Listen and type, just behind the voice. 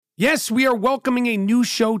Yes, we are welcoming a new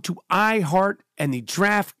show to iHeart and the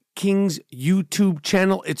DraftKings YouTube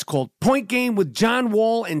channel. It's called Point Game with John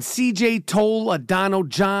Wall and CJ Toledano.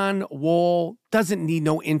 John Wall doesn't need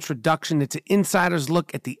no introduction. It's an insider's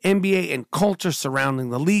look at the NBA and culture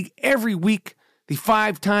surrounding the league. Every week, the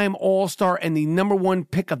five-time All-Star and the number one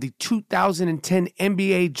pick of the 2010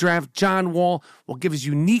 NBA Draft, John Wall, will give his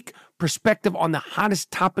unique perspective on the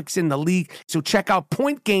hottest topics in the league. So check out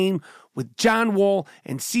Point Game with John Wall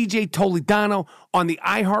and CJ Toledano on the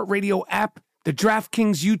iHeartRadio app, the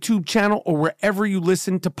DraftKings YouTube channel, or wherever you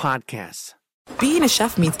listen to podcasts. Being a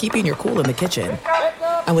chef means keeping your cool in the kitchen.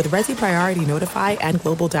 And with Resi Priority Notify and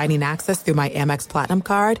Global Dining Access through my Amex Platinum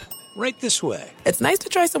card, right this way. It's nice to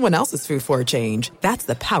try someone else's food for a change. That's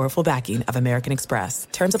the powerful backing of American Express.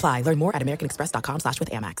 Terms apply. Learn more at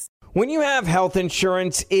americanexpress.com/withAmex. When you have health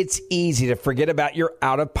insurance, it's easy to forget about your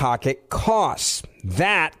out-of-pocket costs.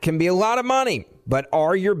 That can be a lot of money, but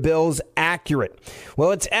are your bills accurate?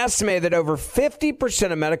 Well, it's estimated that over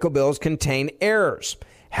 50% of medical bills contain errors.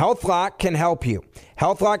 HealthLock can help you.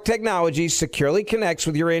 HealthLock technology securely connects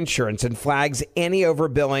with your insurance and flags any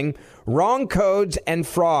overbilling, wrong codes, and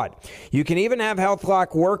fraud. You can even have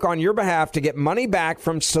HealthLock work on your behalf to get money back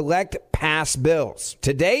from select past bills.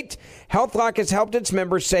 To date, HealthLock has helped its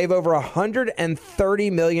members save over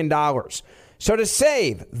 $130 million. So to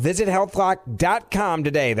save, visit HealthLock.com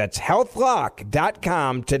today. That's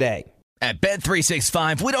HealthLock.com today. At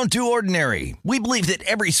Bet365, we don't do ordinary. We believe that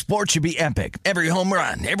every sport should be epic. Every home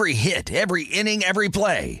run, every hit, every inning, every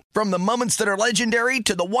play. From the moments that are legendary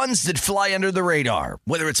to the ones that fly under the radar.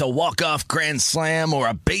 Whether it's a walk-off grand slam or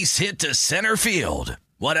a base hit to center field.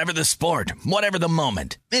 Whatever the sport, whatever the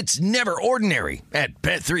moment. It's never ordinary at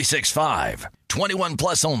Bet365. 21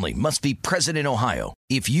 plus only. Must be present in Ohio.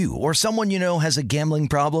 If you or someone you know has a gambling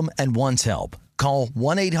problem and wants help, call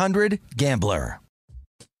 1-800-GAMBLER.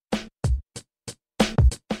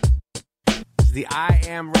 The I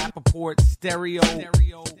Am Rappaport Stereo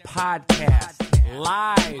Podcast.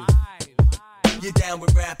 Live. You down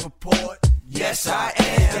with Rappaport? Yes, I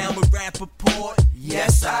am. You down with Rappaport?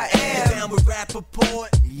 Yes, I am. You down with Rappaport?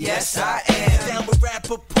 Yes, I am. You down with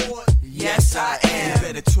Rappaport? Yes, I am. You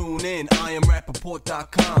better tune in,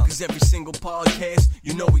 IamRappaport.com. Cause every single podcast,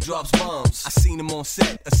 you know he drops bombs. I seen him on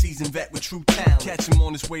set, a seasoned vet with true talent. Catch him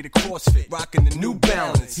on his way to CrossFit, rocking the New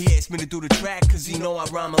Balance. He asked me to do the track cause he know I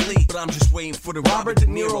rhyme elite. But I'm just waiting for the Robert De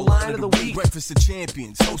Niro line of the week. Breakfast of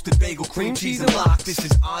Champions, hosted bagel, cream cheese, and lox. This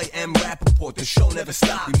is I Am Rappaport, the show never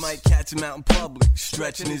stops. We might catch him out in public,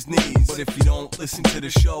 stretching his knees. But if you don't listen to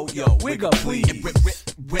the show, yo, wig up please.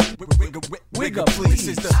 Wig up please. This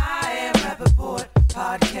is the I Am Rappaport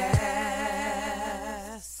Podcast.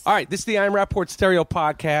 All right, this is the I Am Rappaport Stereo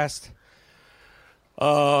Podcast.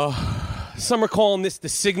 Some are calling this the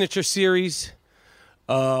signature series,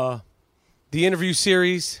 the interview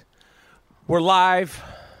series. We're live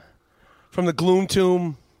from the Gloom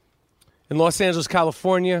Tomb in Los Angeles,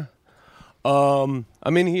 California. I'm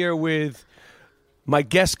in here with my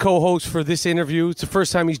guest co-host for this interview. It's the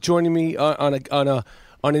first time he's joining me on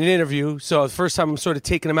an interview, so the first time I'm sort of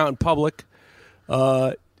taking him out in public.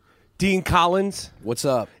 Dean Collins. What's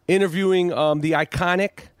up? Interviewing the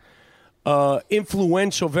iconic,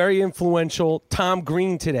 influential, very influential Tom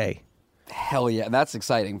Green today. Hell yeah, that's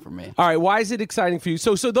exciting for me. All right, why is it exciting for you?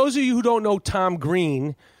 So those of you who don't know Tom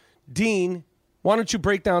Green, Dean, why don't you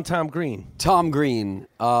break down Tom Green? Tom Green,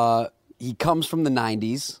 he comes from the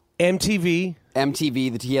 90s.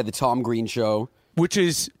 MTV, he had the Tom Green Show. Which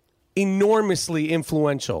is enormously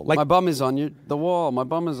influential. Like, my bum is on the wall. My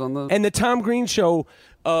bum is on the... And the Tom Green Show,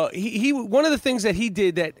 he one of the things that he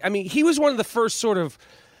did that, I mean, he was one of the first sort of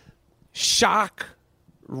shock,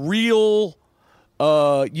 real,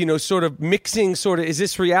 sort of mixing, sort of, is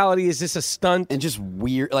this reality, is this a stunt? And just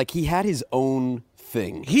weird, like he had his own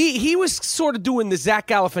thing. He was sort of doing the Zach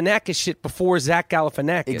Galifianakis shit before Zach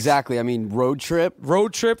Galifianakis. Exactly, I mean, Road Trip,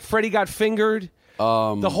 Freddie Got Fingered.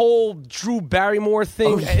 The whole Drew Barrymore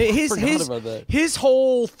thing, his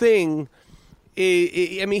whole thing.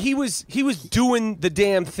 I mean, he was doing the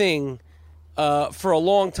damn thing for a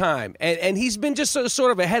long time, and he's been just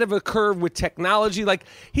sort of ahead of a curve with technology. Like,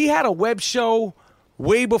 he had a web show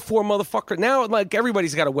way before motherfucker. Now, like,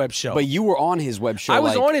 everybody's got a web show. But you were on his web show. I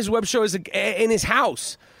was on his web show in his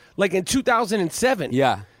house, like in 2007.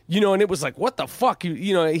 Yeah. And it was like, what the fuck?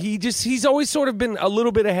 He's always sort of been a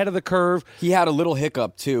little bit ahead of the curve. He had a little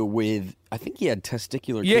hiccup, too, with, I think he had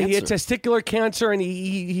testicular cancer. Yeah, he had testicular cancer, and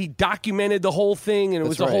he documented the whole thing, and it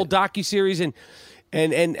was a whole docuseries,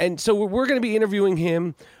 and so we're going to be interviewing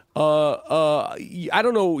him. I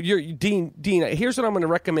don't know, Dean, here's what I'm going to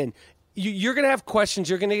recommend. You're gonna have questions.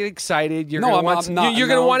 You're gonna get excited. You're No, gonna I'm want. not. You're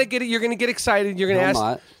gonna No. want to get it. You're gonna get excited. You're gonna No, I'm ask.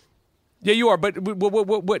 not. Yeah, you are. But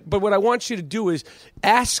what I want you to do is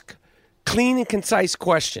ask clean and concise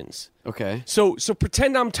questions. Okay. So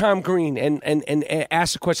pretend I'm Tom Green and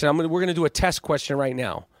ask a question. We're gonna do a test question right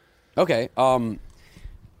now. Okay.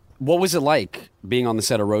 What was it like being on the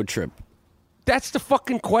set of Road Trip? That's the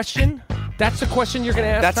fucking question. That's the question you're gonna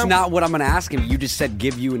ask. That's Tom? not what I'm going to ask him. You just said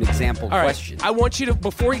give you an example All right. question. I want you to,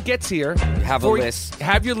 before he gets here, Have a list.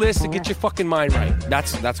 Have your list to get your fucking mind right.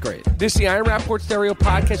 That's great. This is the Iron Rapport Stereo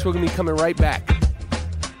Podcast. We're going to be coming right back.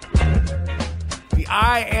 The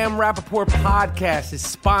I Am Rappaport Podcast is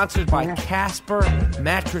sponsored by Casper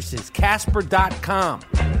Mattresses. Casper.com.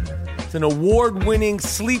 It's an award-winning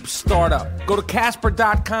sleep startup. Go to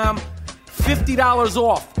Casper.com. $50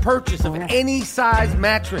 off purchase of any size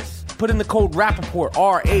mattress. Put in the code Rappaport,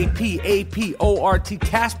 R-A-P-A-P-O-R-T.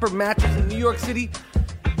 Casper Mattress in New York City.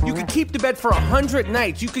 You could keep the bed for 100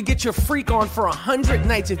 nights. You could get your freak on for 100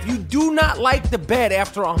 nights. If you do not like the bed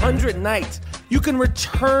after 100 nights, you can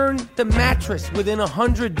return the mattress within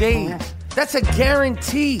 100 days. That's a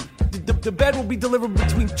guarantee. The bed will be delivered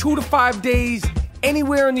between 2 to 5 days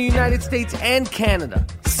anywhere in the United States and Canada.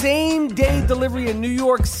 Same day delivery in New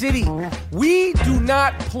York City. We do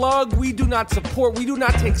not plug, we do not support, we do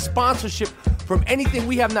not take sponsorship from anything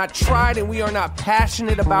we have not tried and we are not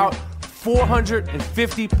passionate about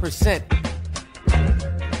 450%.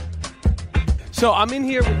 So I'm in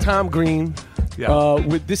here with Tom Green. Yeah.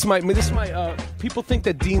 With this is my people think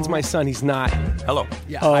that Dean's my son. He's not. Hello.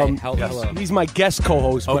 Yeah. Hello. He's my guest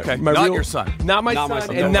co-host. Okay. My Not your son. Not my Not my son,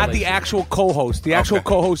 son. and No not the relation. actual co-host. The actual Okay.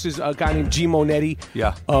 co-host is a guy named G. Monetti.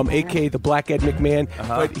 Yeah. A.K.A. the Black Ed McMahon.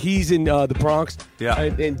 But he's in the Bronx. Yeah.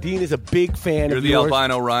 And Dean is a big fan You're of the yours.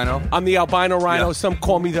 albino rhino. I'm the albino rhino. Yeah. Some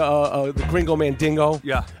call me the Gringo Mandingo.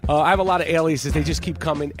 Yeah. I have a lot of aliases. They just keep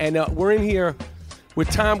coming. And we're in here with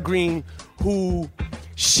Tom Green, who,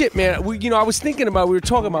 shit, man. I was thinking about. We were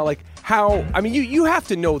talking about like how. I mean, you have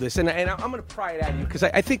to know this, and I'm going to pry it at you because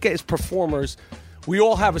I think as performers, we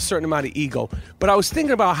all have a certain amount of ego. But I was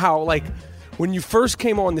thinking about how, like, when you first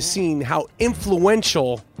came on the scene, how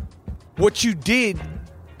influential what you did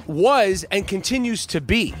was and continues to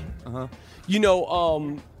be. We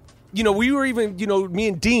were even, me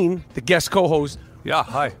and Dean, the guest co-host, Yeah.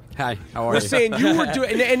 Hi. Hi. How are we're you? saying you were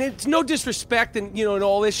doing, and it's no disrespect and and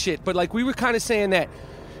all this shit, but like we were kind of saying that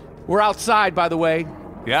we're outside, by the way.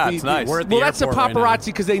 Yeah, it's nice. we're at the Well, that's the airport right paparazzi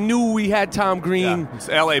because they knew we had Tom Green. Yeah. It's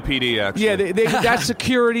LAPD actually. Yeah, that's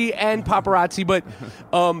security and paparazzi, but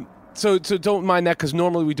so don't mind that because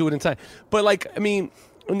normally we do it inside. But like, I mean,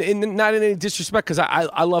 and not in any disrespect because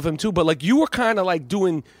I love him too, but like you were kind of like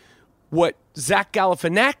doing what Zach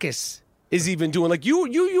Galifianakis is even doing. Like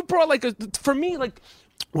you brought like for me like.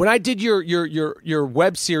 When I did your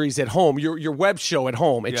web series at home, your web show at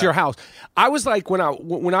home at your house, I was like when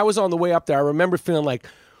I was on the way up there, I remember feeling like,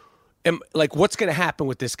 what's going to happen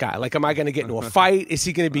with this guy? Like, am I going to get into a fight? Is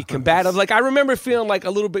he going to be combative? Like, I remember feeling like a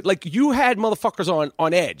little bit like you had motherfuckers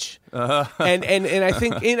on edge, and I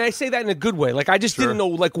think, and I say that in a good way. Like, I just didn't know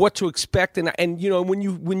like what to expect, and when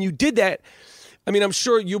you did that, I mean, I'm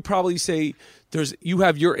sure you'll probably say you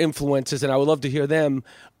have your influences, and I would love to hear them.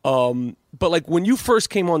 But like when you first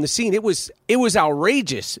came on the scene, it was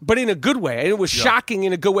outrageous, but in a good way. And it was shocking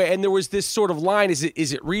in a good way. And there was this sort of line: is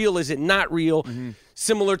it real? Is it not real?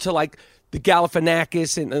 Similar to like the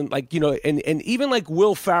Galifianakis and like and even like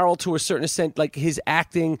Will Ferrell to a certain extent, like his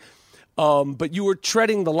acting. But you were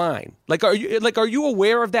treading the line. Like, are you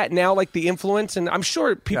aware of that now? Like the influence, and I'm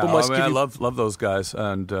sure people must. I mean, give you... I love those guys,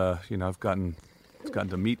 and I've gotten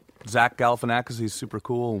to meet Zach Galifianakis. He's super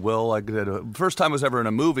cool. Will, I did first time I was ever in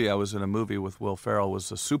a movie. I was in a movie with Will Ferrell. It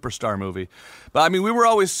was a Superstar movie. But I mean, we were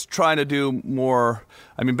always trying to do more.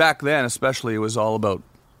 I mean, back then especially, it was all about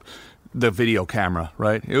the video camera,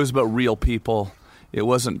 right? It was about real people. It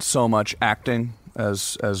wasn't so much acting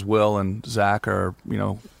as Will and Zach are,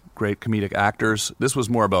 great comedic actors. This was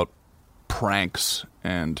more about pranks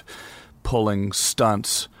and pulling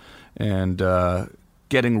stunts and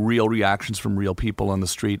getting real reactions from real people on the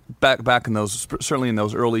street. Back in those, certainly in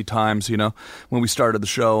those early times, when we started the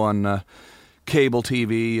show on cable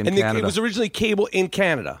TV in Canada. It was originally cable in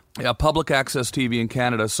Canada. Yeah, public access TV in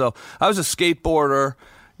Canada. So I was a skateboarder.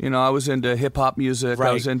 I was into hip hop music. Right.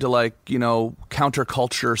 I was into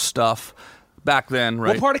counterculture stuff. Back then, right?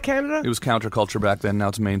 What part of Canada? It was counterculture back then. Now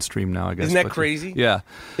it's mainstream now, I guess. Isn't that But, crazy? Yeah.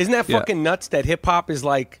 Isn't that fucking nuts that hip hop is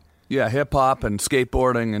like... Yeah, hip hop and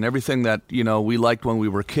skateboarding and everything that we liked when we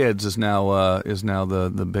were kids is now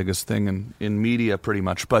the biggest thing in media, pretty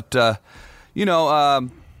much. But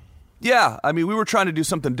Yeah, I mean, we were trying to do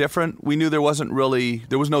something different. We knew there was no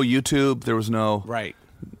YouTube, there was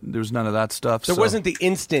none of that stuff. There wasn't the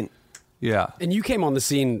instant. Yeah. And you came on the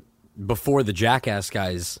scene before the Jackass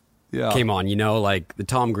guys came on, like the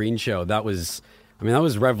Tom Green show. That was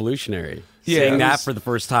revolutionary. Yeah, Saying that for the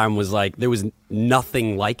first time was like, there was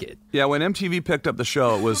nothing like it. Yeah, when MTV picked up the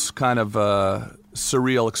show, it was kind of a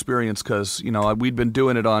surreal experience because, we'd been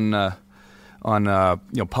doing it on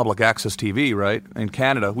public access TV, right? In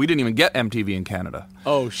Canada. We didn't even get MTV in Canada.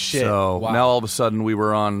 Oh, shit. So now all of a sudden we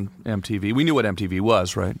were on MTV. We knew what MTV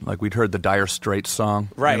was, right? Like we'd heard the Dire Straits song.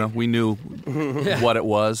 Right. We knew what it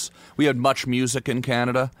was. We had Much Music in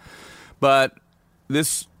Canada. But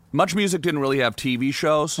Much Music didn't really have TV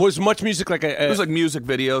shows. Was Much Music like It was like music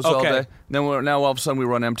videos all day. Then now all of a sudden we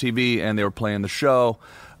were on MTV and they were playing the show.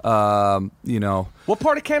 What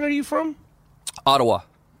part of Canada are you from? Ottawa,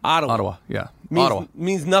 yeah. Ottawa.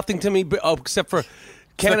 Means nothing to me except for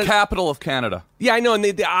Canada. It's the capital of Canada. Yeah, I know. And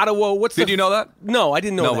the Ottawa, Did you know that? No, I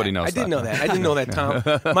didn't know Nobody that. knows I didn't that. know that. I didn't know that, Tom.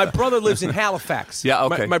 My brother lives in Halifax. Yeah,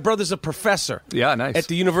 okay. My brother's a professor. Yeah, nice. At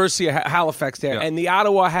the University of Halifax there. Yeah. And the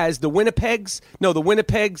Ottawa has the Winnipegs. No, the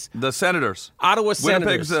Winnipegs. The Senators. Ottawa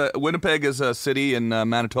Senators. Winnipeg is a city in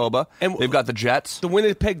Manitoba. And they've got the Jets. The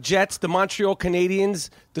Winnipeg Jets, the Montreal Canadiens,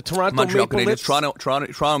 the Toronto Montreal Maple Canadiens, Leafs.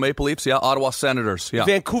 Toronto Maple Leafs, yeah. Ottawa Senators, yeah.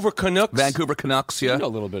 Vancouver Canucks. Yeah. You know a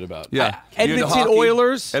little bit about. Yeah. Edmonton You into hockey?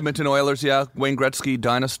 Oilers. Edmonton Oilers, yeah. Wayne Gretzky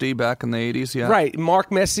dynasty back in the 80s, yeah. Right. Mark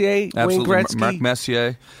Messier, Absolutely. Wayne Gretzky. Mark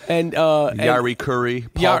Messier, and Yari Curry,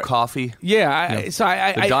 Paul Coffey. Yeah.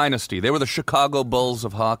 The dynasty. They were the Chicago Bulls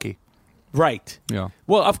of hockey. Right. Yeah.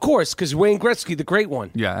 Well, of course, because Wayne Gretzky, the great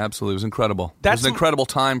one. Yeah, absolutely. It was incredible. It That's was an incredible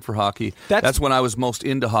time for hockey. That's when I was most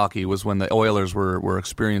into hockey, was when the Oilers were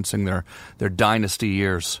experiencing their dynasty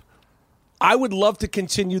years. I would love to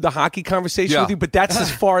continue the hockey conversation Yeah. with you, but that's as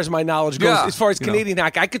far as my knowledge goes. Yeah. As far as Canadian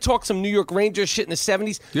hockey, I could talk some New York Rangers shit in the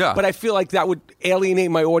 70s, Yeah. but I feel like that would alienate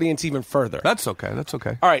my audience even further. That's okay.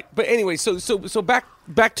 All right, but anyway, so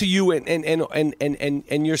back to you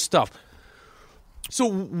and your stuff. So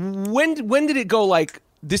when did it go like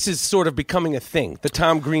this is sort of becoming a thing, the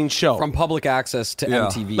Tom Green show? From public access to Yeah.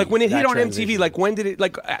 MTV. Like when it hit that on transition. MTV, like when did it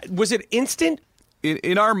was it instant?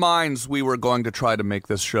 In our minds, we were going to try to make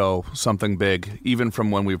this show something big, even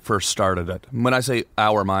from when we first started it. When I say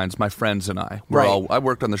our minds, my friends and I. I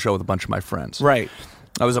worked on the show with a bunch of my friends. Right.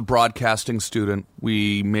 I was a broadcasting student.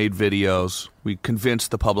 We made videos. We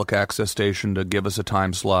convinced the public access station to give us a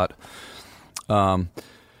time slot. So,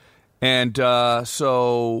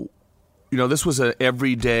 this was a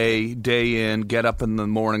everyday, day in, get up in the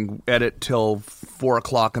morning, edit till 4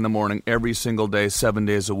 o'clock in the morning, every single day, 7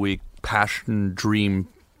 days a week, passion, dream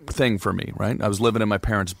thing for me, right? I was living in my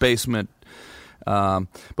parents' basement. But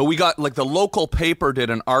we got, the local paper did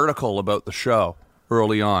an article about the show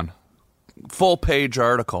early on. Full-page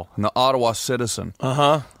article in the Ottawa Citizen.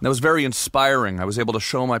 Uh-huh. That was very inspiring. I was able to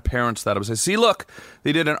show my parents that. I was like, see, look,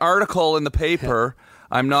 they did an article in the paper.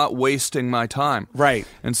 I'm not wasting my time. Right.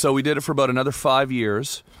 And so we did it for about another 5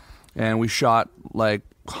 years, and we shot,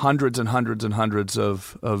 hundreds and hundreds and hundreds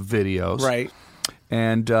of videos. Right.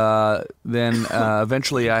 And then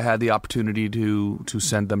eventually I had the opportunity to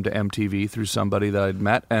send them to MTV through somebody that I'd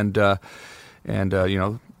met and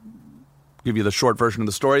give you the short version of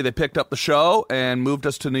the story. They picked up the show and moved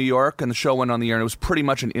us to New York, and the show went on the air, and it was pretty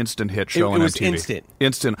much an instant hit show on MTV. It was instant.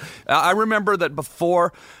 Instant. I remember that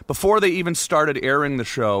before they even started airing the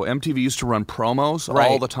show, MTV used to run promos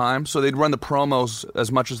all the time, so they'd run the promos as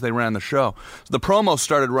much as they ran the show. So the promos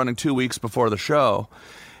started running 2 weeks before the show,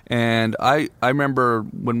 and I remember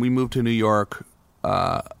when we moved to New York,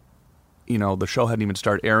 the show hadn't even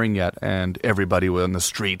started airing yet, and everybody in the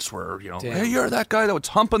streets were, hey, you're that guy that was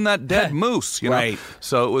humping that dead moose, Right.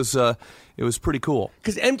 So it was pretty cool.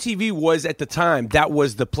 Because MTV was, at the time, that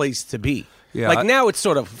was the place to be. Yeah. Now it's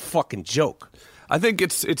sort of a fucking joke. I think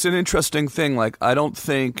it's an interesting thing. I don't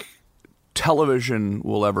think television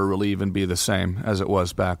will ever really even be the same as it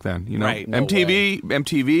was back then. Right, no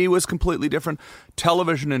MTV was completely different.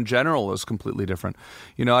 Television in general was completely different.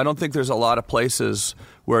 I don't think there's a lot of places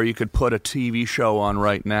where you could put a TV show on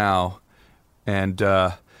right now and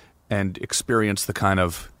experience the kind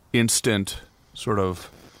of instant sort of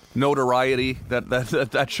notoriety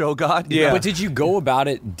that show got. Yeah. But did you go about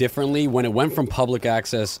it differently when it went from public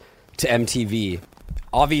access to MTV?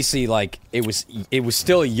 Obviously, it was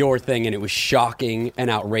still your thing, and it was shocking and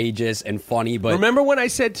outrageous and funny. But remember when I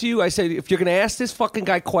said to you, if you're going to ask this fucking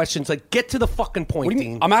guy questions, get to the fucking point, what do you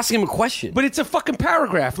mean? Dean. I'm asking him a question. But it's a fucking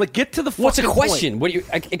paragraph. Get to the fucking what's a question? point.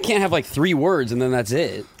 It can't have 3 words and then that's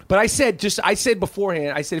it. But I said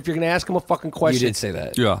beforehand, if you're going to ask him a fucking question. You did say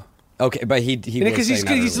that. Yeah. Okay, but he because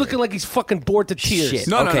he's looking like he's fucking bored to tears. Shit.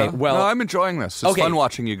 No, Okay, no. well- No, I'm enjoying this. It's fun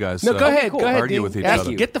watching you guys. No, go ahead. cool. Go ahead. Argue Dean. with each Ask-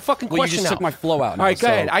 other. Get the fucking Well, you question just out. took my flow out All now, right, go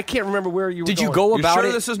so- ahead. I can't remember where you were Did you going. go You about sure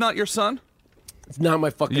it? this is not your son? It's not my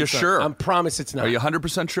fucking You're son. sure? I promise it's not. Are you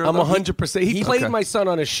 100% sure? I'm though? 100%. He played my son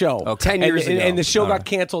on a show 10 years ago. and the show got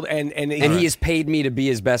canceled. And he has paid me to be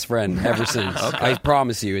his best friend ever since. I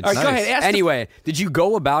promise you. It's All right, go ahead. Ask the- Anyway, did you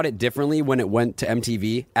go about it differently when it went to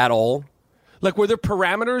MTV at all? like, were there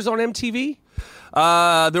parameters on MTV?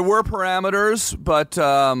 There were parameters, but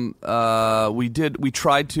we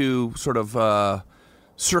tried to sort of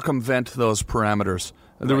circumvent those parameters.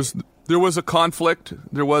 There was a conflict.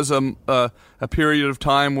 There was a period of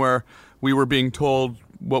time where we were being told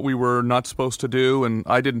what we were not supposed to do, and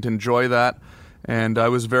I didn't enjoy that. And I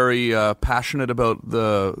was very passionate about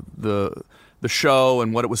the show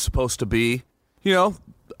and what it was supposed to be. You know,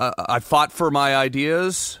 I fought for my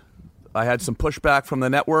ideas. I had some pushback from the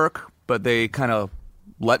network, but they kind of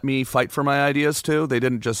let me fight for my ideas too. They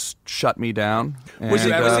didn't just shut me down. Was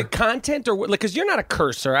it content or like? Because you're not a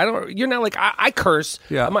cursor. You're not like I curse.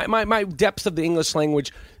 Yeah. My depths of the English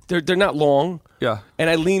language, they're not long. Yeah. And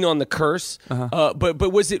I lean on the curse.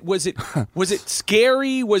 But was it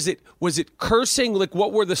scary? Was it cursing? Like,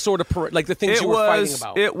 what were the sort of like the things you were fighting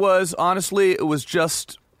about? It was honestly, it was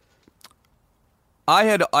just. I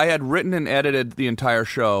had written and edited the entire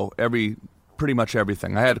show, pretty much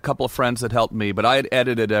everything. I had a couple of friends that helped me, but I had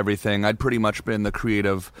edited everything. I'd pretty much been the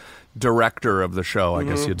creative director of the show, I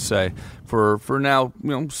guess you'd say, for now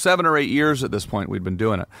 7 or 8 years at this point. We'd been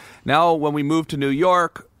doing it. Now, when we moved to New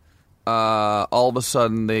York, all of a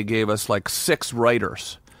sudden they gave us like 6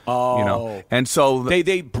 writers. And so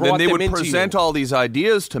they brought then they them would into present you. all these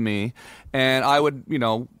ideas to me, and I would,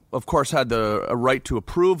 of course, had a right to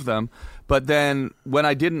approve them. But then when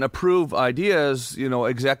I didn't approve ideas,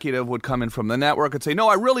 executive would come in from the network and say, no,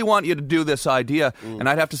 I really want you to do this idea. And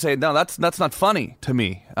I'd have to say, no, that's not funny to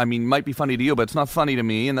me. I mean, it might be funny to you, but it's not funny to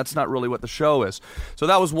me, and that's not really what the show is. So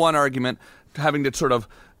that was one argument, having to sort of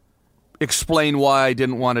explain why I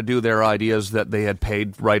didn't want to do their ideas that they had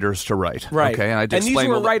paid writers to write. Right. Okay, and I these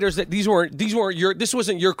were writers that these weren't your. This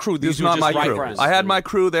wasn't your crew. These were not just my crew. writers. I had my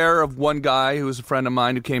crew there of one guy who was a friend of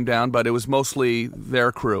mine who came down, but it was mostly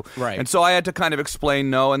their crew. Right. And so I had to kind of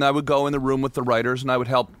explain and I would go in the room with the writers and I would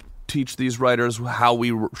help teach these writers how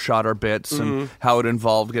we shot our bits and how it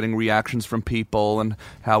involved getting reactions from people and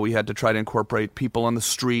how we had to try to incorporate people on the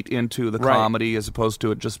street into the comedy as opposed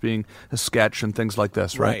to it just being a sketch and things like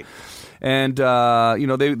this, right? And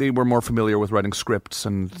they were more familiar with writing scripts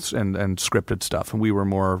and scripted stuff, and we were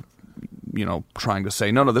more, trying to say,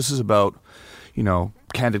 no, this is about,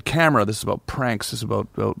 candid camera. This is about pranks. This is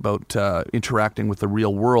about interacting with the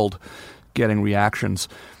real world, getting reactions.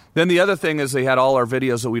 Then the other thing is they had all our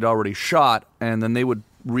videos that we'd already shot, and then they would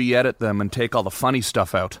re-edit them and take all the funny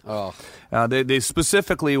stuff out. They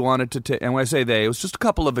specifically wanted to take, and when I say they, it was just a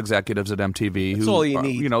couple of executives at MTV. That's all you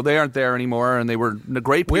need. They aren't there anymore, and they were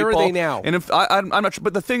great people. Where are they now? And I'm not sure,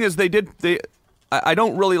 but the thing is, I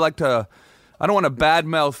don't really like to. I don't want to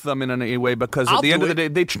badmouth them in any way because at the end of the day,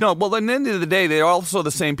 at the end of the day, they're also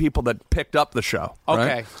the same people that picked up the show.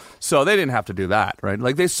 Okay. Right? So they didn't have to do that, right?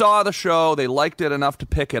 Like they saw the show, they liked it enough to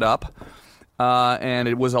pick it up, and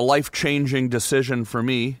it was a life-changing decision for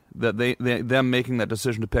me that them making that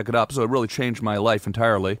decision to pick it up. So it really changed my life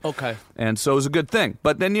entirely. Okay. And so it was a good thing.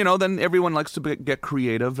 But then then everyone likes to get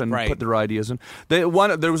creative and Right. put their ideas in. There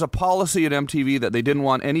was a policy at MTV that they didn't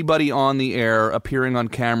want anybody on the air appearing on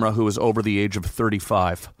camera who was over the age of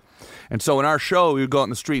 35. And so in our show, we would go out in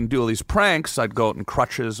the street and do all these pranks. I'd go out in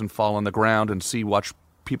crutches and fall on the ground and watch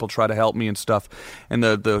people try to help me and stuff. And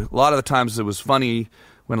a lot of the times it was funny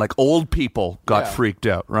when like old people got freaked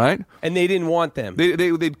out, right? And they didn't want them. They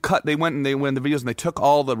went in the videos and they took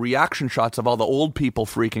all the reaction shots of all the old people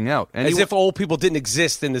freaking out. And As if old people didn't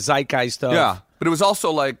exist in the zeitgeist of... Yeah, but it was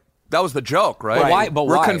also like, that was the joke, right? But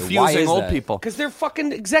We're why? confusing Why is old that? people. Because they're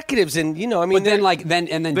fucking executives and, But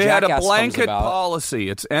then They had a Jackass blanket comes about. policy.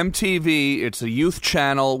 It's MTV. It's a youth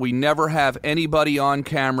channel. We never have anybody on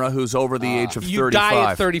camera who's over the age of 35. you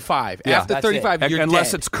die at 35. Yeah. After That's 35, you're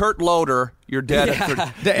Unless dead. it's Kurt Loder, you're dead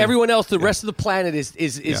at 30. Everyone else, the rest of the planet is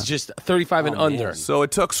just 35 and under. man. So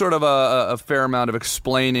it took sort of a fair amount of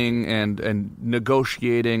explaining and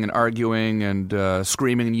negotiating and arguing and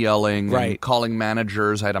screaming and yelling Right. and calling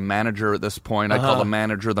managers. I had a manager at this point. I'd call the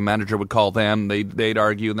manager would call them. They'd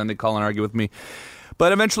argue, and then they'd call and argue with me.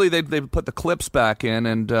 But eventually they put the clips back in,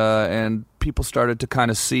 and people started to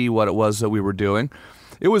kind of see what it was that we were doing.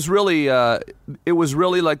 It was really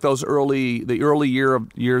like those early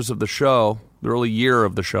years of the show, the early year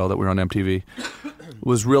of the show that we were on MTV.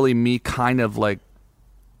 Was really me kind of like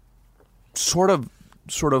sort of.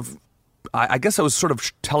 I guess I was sort of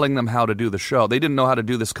telling them how to do the show. They didn't know how to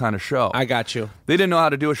do this kind of show. I got you. They didn't know how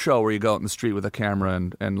to do a show where you go out in the street with a camera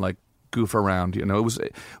and like goof around. You know, it was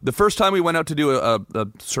the first time we went out to do a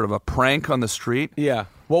sort of a prank on the street. Yeah.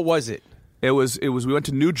 What was it? It was. We went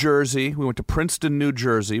to New Jersey. We went to Princeton, New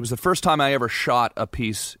Jersey. It was the first time I ever shot a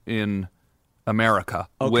piece in America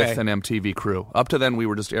with an MTV crew. Up to then, we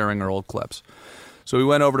were just airing our old clips. So we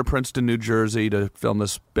went over to Princeton, New Jersey to film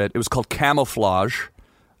this bit. It was called Camouflage.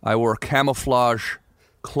 I wore camouflage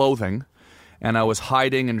clothing, and I was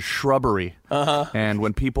hiding in shrubbery. And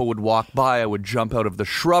when people would walk by, I would jump out of the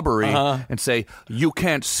shrubbery and say, "You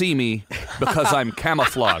can't see me because I'm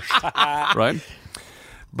camouflaged." Right?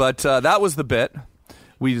 But that was the bit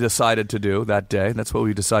we decided to do that day. That's what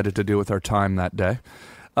we decided to do with our time that day.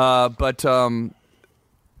 So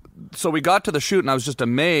we got to the shoot, and I was just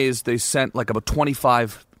amazed. They sent like about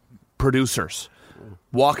 25 producers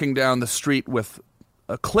walking down the street with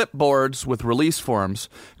clipboards with release forms,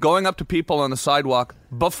 going up to people on the sidewalk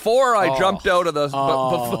before I jumped out of the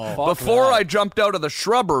I jumped out of the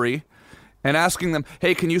shrubbery, and asking them,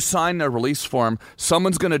 "Hey, can you sign a release form?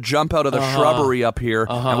 Someone's going to jump out of the shrubbery up here,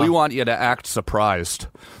 and we want you to act surprised."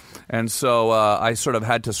 And so I sort of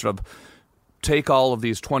had to take all of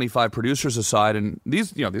these 25 producers aside, and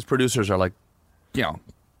these producers are like,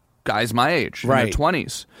 guys my age, in their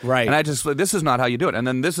 20s. Right. And I just, this is not how you do it. And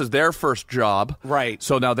then this is their first job. Right.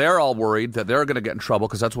 So now they're all worried that they're going to get in trouble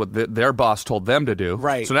because that's what their boss told them to do.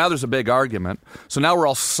 Right. So now there's a big argument. So now we're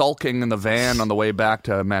all sulking in the van on the way back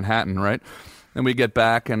to Manhattan, right? And we get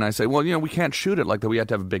back, and I say, well, we can't shoot it like that. We had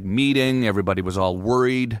to have a big meeting. Everybody was all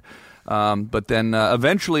worried. But then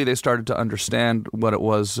eventually they started to understand what it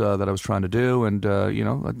was that I was trying to do, and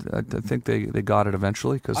I think they got it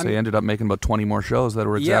eventually because they ended up making about 20 more shows that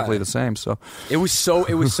were exactly the same. So it was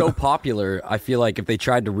so popular. I feel like if they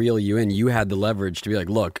tried to reel you in, you had the leverage to be like,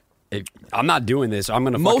 "Look, I'm not doing this. I'm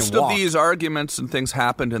going to." Most of these arguments and things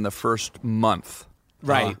happened in the first month,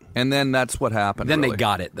 right? And then that's what happened. Then really. They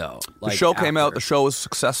got it though. The show came out. The show was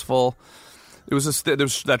successful. There was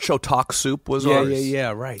that show Talk Soup was ours.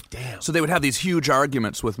 Yeah, right. Damn. So they would have these huge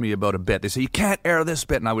arguments with me about a bit. They say, "You can't air this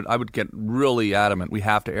bit," and I would get really adamant. We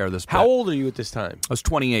have to air this bit. How old are you at this time? I was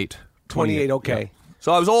 28. 28, okay. Yeah.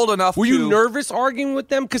 So I was old enough Were you nervous arguing with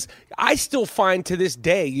them? Because I still find to this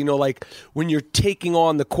day, like when you're taking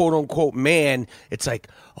on the quote-unquote man, it's like,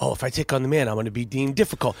 oh, if I take on the man, I'm going to be deemed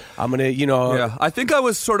difficult. I'm going to, Yeah, I think I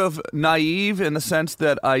was sort of naive in the sense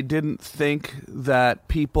that I didn't think that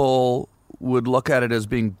people would look at it as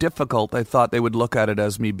being difficult. I thought they would look at it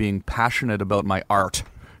as me being passionate about my art.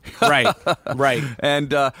 Right.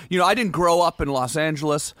 And, I didn't grow up in Los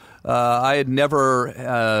Angeles. I had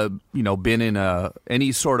never, been in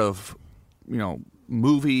any sort of,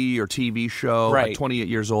 movie or TV show. Right. At 28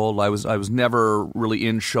 years old, I was never really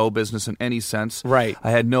in show business in any sense. Right. I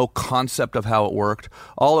had no concept of how it worked.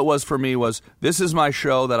 All it was for me was, this is my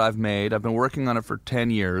show that I've made. I've been working on it for 10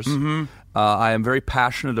 years. Mm-hmm. I am very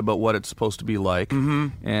passionate about what it's supposed to be like,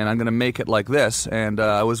 and I'm going to make it like this. And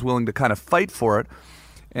I was willing to kind of fight for it.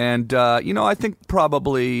 And I think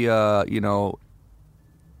probably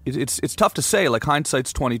it's tough to say. Like,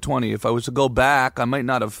 hindsight's 20/20. If I was to go back, I might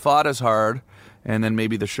not have fought as hard, and then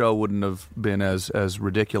maybe the show wouldn't have been as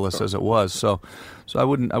ridiculous as it was. So I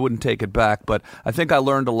wouldn't take it back. But I think I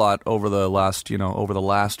learned a lot over the last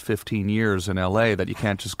 15 years in LA that you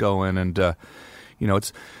can't just go in and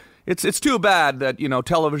It's too bad that,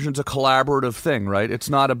 television's a collaborative thing, right? It's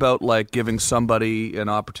not about, like, giving somebody an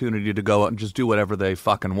opportunity to go out and just do whatever they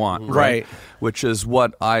fucking want, right? Which is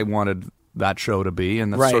what I wanted that show to be,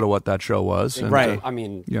 and that's sort of what that show was. And, I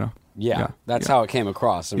mean, that's how it came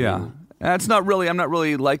across. I mean, And I'm not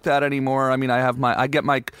really like that anymore. I mean, I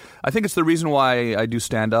think it's the reason why I do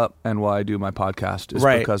stand up and why I do my podcast is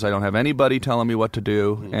because I don't have anybody telling me what to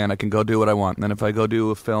do, and I can go do what I want. And then if I go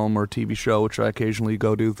do a film or TV show, which I occasionally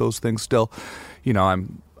go do those things still,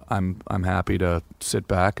 I'm happy to sit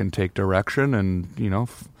back and take direction and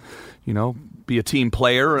be a team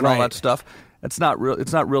player and all that stuff. It's not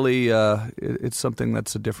really. It's something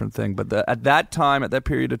that's a different thing. But at that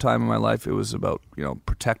period of time in my life, it was about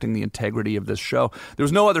protecting the integrity of this show. There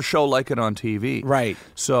was no other show like it on TV. Right.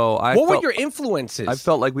 So what were your influences? I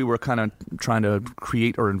felt like we were kind of trying to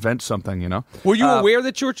create or invent something. Were you aware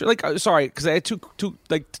that you were like? Sorry, because I had two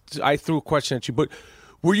I threw a question at you, but.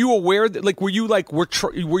 Were you aware that, like, were you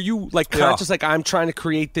conscious, like, I'm trying to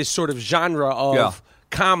create this sort of genre of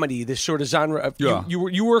comedy, this sort of genre of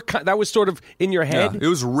you were that was sort of in your head? Yeah, it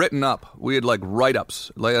was written up. We had like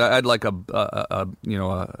write-ups. Like, I had like a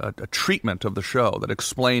treatment of the show that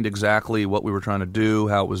explained exactly what we were trying to do,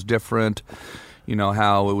 how it was different.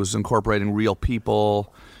 how it was incorporating real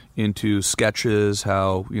people into sketches,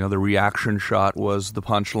 how the reaction shot was the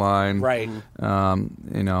punchline, right?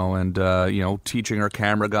 Teaching our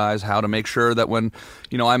camera guys how to make sure that when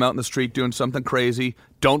I'm out in the street doing something crazy,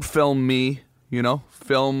 don't film me.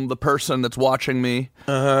 Film the person that's watching me,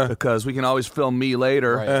 because we can always film me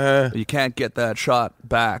later. Right. You can't get that shot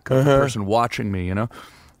back of the person watching me. It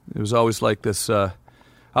was always like this.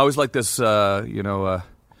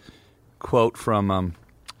 Quote from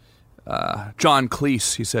John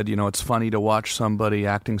Cleese. He said, it's funny to watch somebody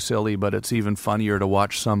acting silly, but it's even funnier to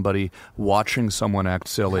watch somebody watching someone act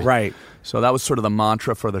silly. Right. So that was sort of the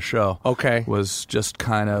mantra for the show. Okay. Was just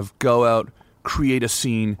kind of go out, create a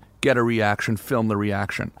scene, get a reaction, film the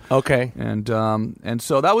reaction. Okay. And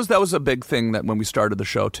so that was a big thing that when we started the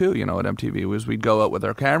show too, at MTV, was we'd go out with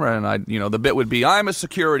our camera and the bit would be, I'm a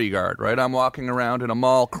security guard, right? I'm walking around in a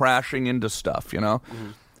mall crashing into stuff, Mm-hmm.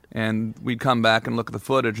 And we'd come back and look at the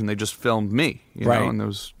footage and they just filmed me, right. And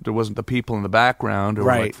there wasn't the people in the background who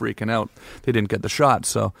were like freaking out. They didn't get the shot,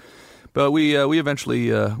 so. But we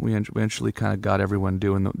eventually kind of got everyone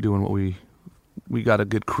doing what we got a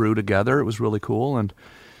good crew together. It was really cool, and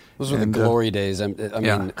those were the glory days. I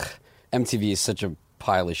mean, MTV is such a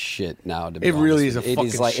pile of shit now. To be it really honest. is a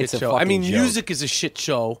fucking shit show. I mean, music is a shit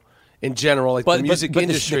show in general. Like the music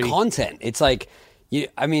industry, the content. It's like,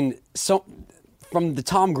 so from the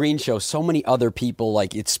Tom Green Show, so many other people,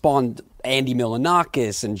 like it spawned Andy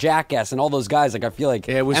Milonakis and Jackass and all those guys. Like I feel like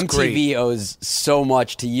MTV owes so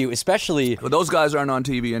much to you, especially. But those guys aren't on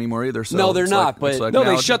TV anymore either. So no, they're not. They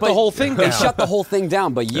shut the whole thing down. They shut the whole thing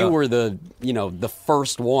down. But you were the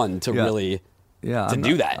first one to really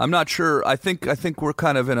do that. I'm not sure. I think we're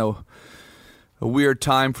kind of in a weird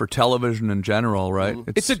time for television in general, right?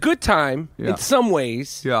 It's a good time in some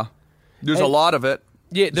ways. Yeah, there's a lot of it.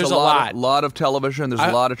 Yeah, there's a lot of television. There's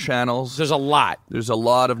a lot of channels. There's a lot. There's a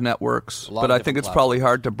lot of networks. But I think it's probably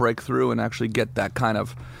hard to break through and actually get that kind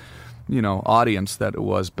of, audience that it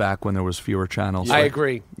was back when there was fewer channels. I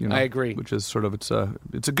agree. I agree. Which is sort of it's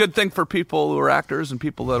a good thing for people who are actors and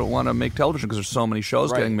people that want to make television because there's so many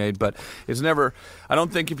shows getting made. But it's never. I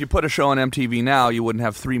don't think if you put a show on MTV now, you wouldn't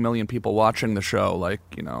have 3 million people watching the show.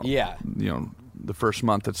 The first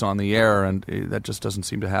month it's on the air, and that just doesn't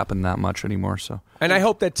seem to happen that much anymore. So, and I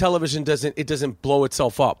hope that television doesn't blow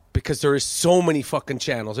itself up because there is so many fucking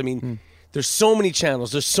channels. I mean, there's so many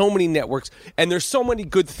channels, there's so many networks, and there's so many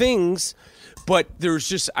good things. But there's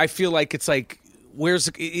just, I feel like it's like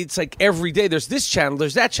every day there's this channel,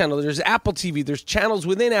 there's that channel, there's Apple TV, there's channels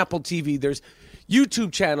within Apple TV, there's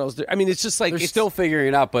YouTube channels. I mean, it's just like they're still figuring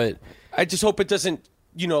it out, but I just hope it doesn't.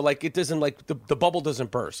 The bubble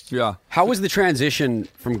doesn't burst. Yeah. How was the transition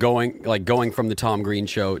from going from the Tom Green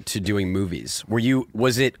Show to doing movies?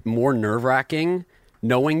 Was it more nerve-wracking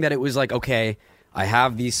knowing that it was like, okay, I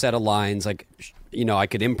have these set of lines, like, I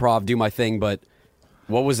could improv, do my thing, but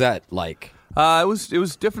what was that like? It was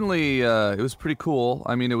definitely it was pretty cool.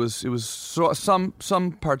 I mean, it was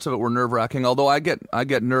some parts of it were nerve-wracking, although I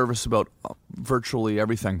get nervous about virtually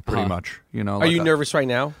everything pretty much, Are you nervous right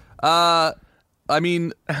now? I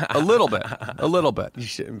mean, a little bit. You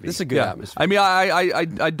shouldn't be. This is a good atmosphere. I mean,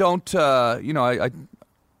 I don't,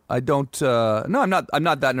 I don't. No, I'm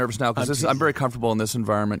not that nervous now because I'm very comfortable in this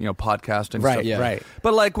environment. Podcasting. Right. Stuff. Yeah. Right.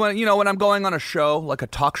 But like when I'm going on a show, like a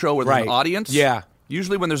talk show where there's an audience. Yeah.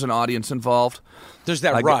 Usually when there's an audience involved, there's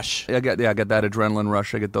that rush. I get that adrenaline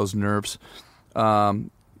rush. I get those nerves. But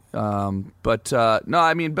no,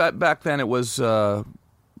 I mean back then it was.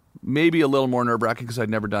 Maybe a little more nerve-wracking because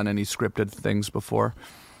I'd never done any scripted things before.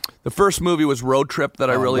 The first movie was Road Trip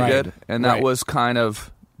that I really did, and that was kind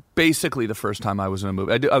of basically the first time I was in a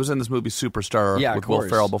movie. I was in this movie Superstar with Will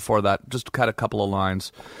Ferrell before that, just had a couple of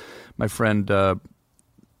lines. My friend,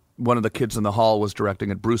 one of the kids in the hall was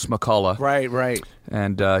directing it, Bruce McCullough. Right.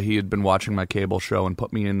 And he had been watching my cable show and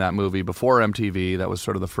put me in that movie before MTV. That was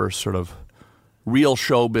sort of the first sort of real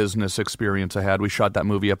show business experience I had. We shot that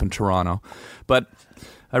movie up in Toronto. But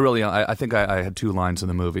I think I had 2 lines in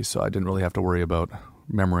the movie, so I didn't really have to worry about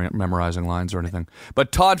memorizing lines or anything.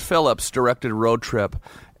 But Todd Phillips directed Road Trip,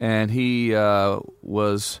 and he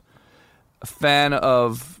was a fan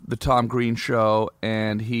of the Tom Green Show,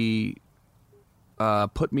 and he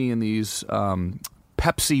put me in these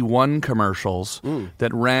Pepsi One commercials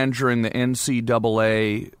that ran during the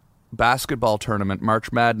NCAA basketball tournament,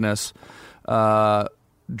 March Madness,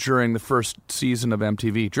 during the first season of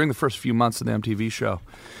MTV, during the first few months of the MTV show.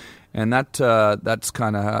 And that's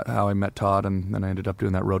kind of how I met Todd, and then I ended up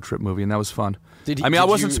doing that Road Trip movie, and that was fun. I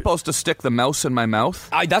wasn't supposed to stick the mouse in my mouth.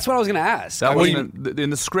 That's what I was going to ask. In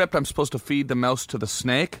the script, I'm supposed to feed the mouse to the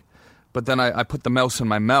snake, but then I put the mouse in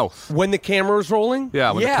my mouth. When the camera was rolling?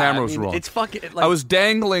 Yeah, when the camera was rolling. It's fucking. Like, I was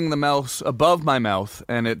dangling the mouse above my mouth,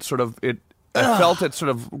 and it sort of I felt it sort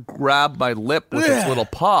of grab my lip with its little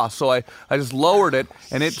paw, so I just lowered it,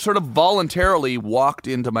 and it sort of voluntarily walked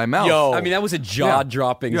into my mouth. Yo. I mean, that was a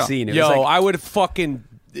jaw-dropping scene. It was Yo, like, I would fucking...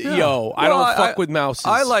 Yo, I don't fuck with mouses.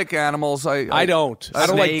 I like animals. I don't. I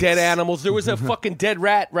don't like dead animals. There was a fucking dead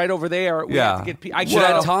rat right over there. We had to get. I should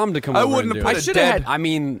have Tom to come over. I wouldn't have put a dead. I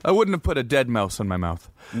mean, I wouldn't have put a dead mouse in my mouth.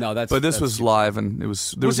 No, that's. But this was live, and it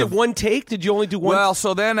was. Was it one take? Did you only do one? Well,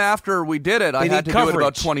 so then after we did it, I had to do it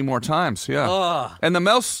about 20 more times. Yeah, and the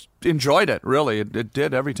mouse enjoyed it. Really, it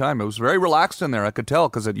did every time. It was very relaxed in there. I could tell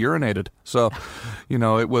because it urinated. So,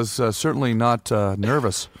 it was certainly not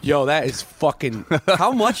nervous. Yo, that is fucking.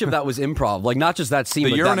 How much of that was improv? Like not just that scene,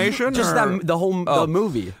 the but urination, the whole the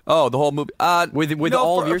movie. Oh, the whole movie. With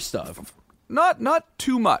all of your stuff. Not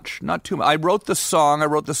too much. Not too much. I wrote the song,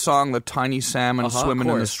 the Tiny Salmon Swimming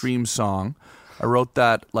in the Stream song. I wrote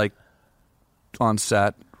that like on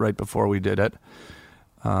set right before we did it.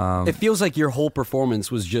 It feels like your whole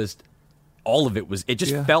performance was just all of it was. It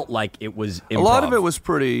just felt like it was improv. A lot of it was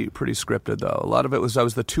pretty scripted though. A lot of it was I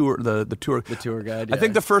was the tour guide. Yeah. I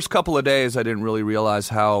think the first couple of days I didn't really realize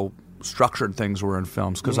how structured things were in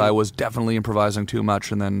films because I was definitely improvising too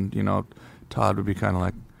much, and then Todd would be kind of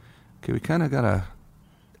like, okay, we kind of gotta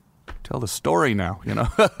tell the story now,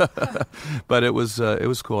 But it was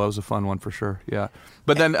cool. It was a fun one for sure. Yeah.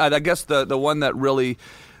 But then I guess the one that really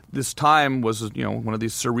this time was one of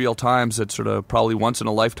these surreal times that sort of probably once in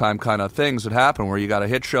a lifetime kind of things that happen where you got a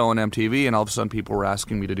hit show on MTV and all of a sudden people were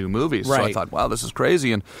asking me to do movies. Right. So I thought, wow, this is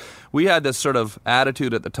crazy. And we had this sort of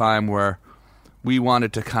attitude at the time where we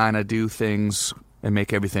wanted to kind of do things and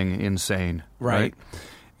make everything insane. Right.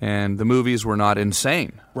 And the movies were not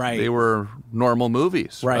insane. Right. They were normal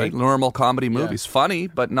movies. Right. Normal comedy movies. Funny,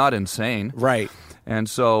 but not insane. Right. And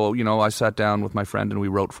so, I sat down with my friend and we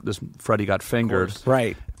wrote this Freddy Got Fingered.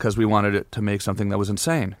 Right. Because we wanted it to make something that was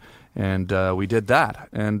insane. And we did that.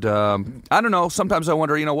 And I don't know, sometimes I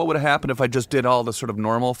wonder, what would have happened if I just did all the sort of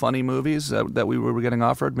normal funny movies that we were getting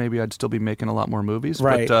offered? Maybe I'd still be making a lot more movies.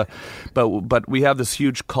 Right. But we have this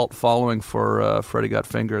huge cult following for Freddy Got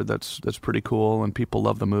Fingered that's pretty cool, and people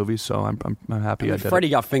love the movie, so I'm happy I did Freddy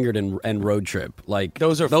it. Got Fingered and Road Trip. Like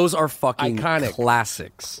those are fucking iconic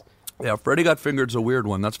classics. Yeah, Freddy Got Fingered's a weird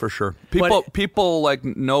one, that's for sure. People like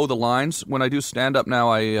know the lines. When I do stand-up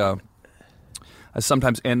now, I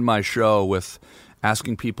sometimes end my show with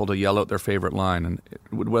asking people to yell out their favorite line, and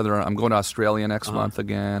whether I'm going to Australia next month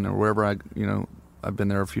again or wherever I've been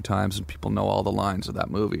there a few times, and people know all the lines of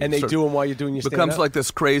that movie. And they do them while you're doing your stand-up? Becomes like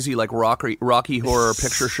this crazy, like Rocky Horror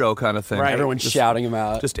Picture Show kind of thing. Right. Everyone's shouting them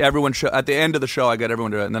out. Just everyone. At the end of the show, I get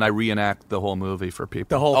everyone to do it, and then I reenact the whole movie for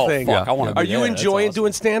people. The whole thing. Fuck, I want to. Are you enjoying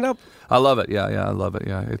doing stand-up? I love it. Yeah, I love it.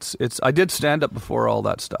 Yeah, it's. I did stand-up before all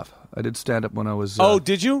that stuff. I did stand-up when I was.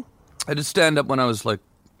 Did you? I did stand-up when I was like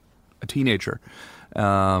a teenager,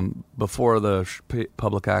 before the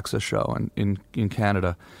public access show in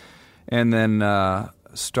Canada, and then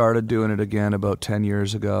started doing it again about 10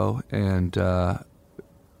 years ago, and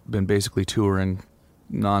been basically touring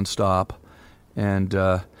nonstop, and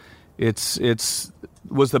it's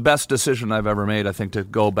was the best decision I've ever made, I think, to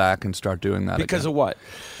go back and start doing that because again. of what?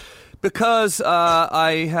 Because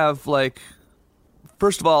I have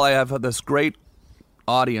first of all, I have this great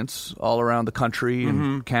audience all around the country,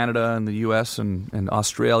 in Canada and the U.S. and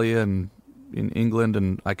Australia and in England,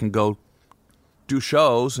 and I can go do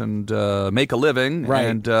shows and make a living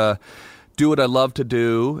and do what I love to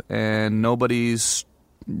do, and nobody's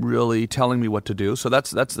really telling me what to do. So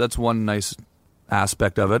that's one nice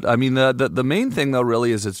aspect of it. I mean, the main thing though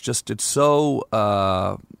really is it's so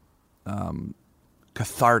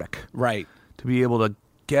cathartic, right? To be able to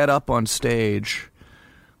get up on stage,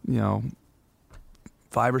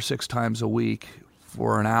 5 or 6 times a week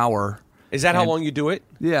for an hour. Is that how long you do it?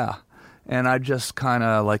 Yeah. And I just kind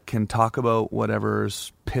of can talk about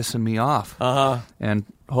whatever's pissing me off, and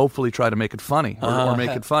hopefully try to make it funny or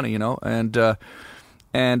make it funny,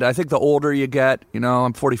 And I think the older you get,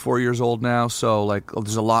 I'm 44 years old now, so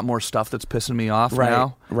there's a lot more stuff that's pissing me off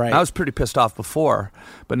now. Right. I was pretty pissed off before,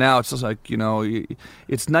 but now it's just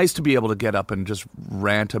it's nice to be able to get up and just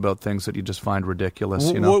rant about things that you just find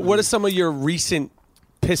ridiculous. What are some of your recent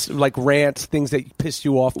like rants, things that pissed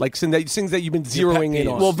you off, like things that you've been zeroing in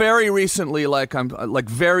on? Well, very recently, like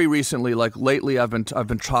lately, I've been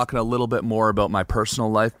talking a little bit more about my personal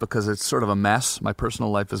life because it's sort of a mess. My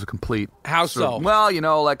personal life is a complete. How sort so? of-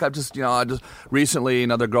 well, like I just recently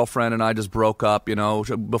another girlfriend and I just broke up.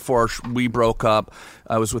 Before we broke up,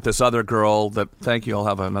 I was with this other girl. Thank you. I'll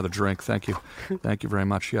have another drink. Thank you very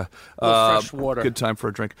much. Yeah, fresh water. Good time for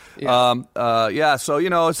a drink. Yeah. So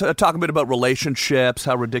it's talking a bit about relationships,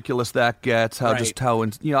 how ridiculous that gets, how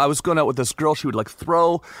I was going out with this girl. She would like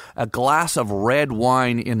throw a glass of red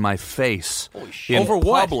wine in my face in Over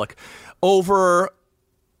what? public. Over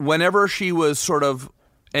whenever she was sort of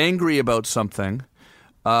angry about something,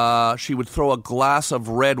 she would throw a glass of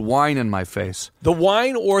red wine in my face. The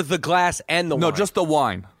wine or the glass and the wine? No, just the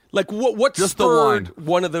wine. Like what Just the spurred wine.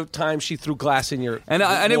 one of the times she threw glass in your And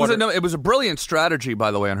water? it was a brilliant strategy,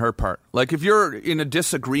 by the way, on her part. Like if you're in a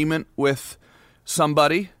disagreement with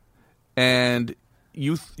somebody and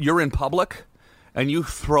you're in public and you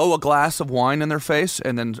throw a glass of wine in their face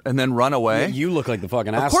and then run away. You look like the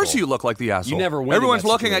fucking asshole. Of course you look like the asshole. You never win in Everyone's that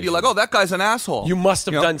looking at you like, situation. oh, that guy's an asshole. You must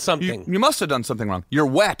have done something. You must have done something wrong. You're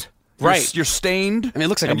wet. Right. You're stained. I mean, it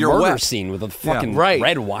looks like and a you're murder wet. scene with a fucking Right.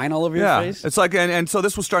 red wine all over your face. It's like, and so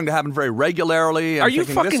this was starting to happen very regularly. I'm Are you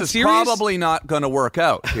thinking, fucking this is serious? probably not going to work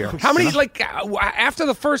out here. How many after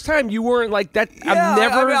the first time you weren't like that? Yeah, I've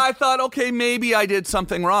never. I thought, okay, maybe I did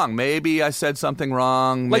something wrong. Maybe I said something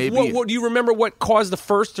wrong. Like, maybe what do you remember? What caused the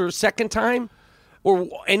first or second time, or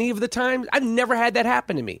any of the times? I've never had that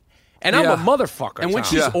happen to me, and I'm Yeah. a motherfucker. And when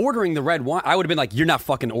Tom. she's ordering the red wine, I would have been like, "You're not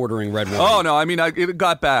fucking ordering red wine." Oh no! I mean, it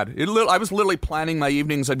got bad. I was literally planning my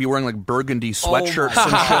evenings. I'd be wearing like burgundy sweatshirts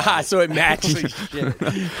and shit. so it matched.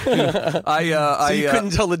 I So you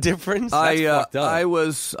couldn't tell the difference. fucked up. I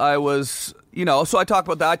was, so I talk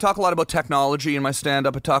about that. I talk a lot about technology in my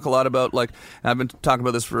stand-up. I talk a lot about, I've been talking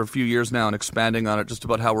about this for a few years now and expanding on it, just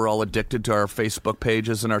about how we're all addicted to our Facebook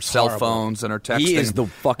pages and our cell phones and our texting. He is the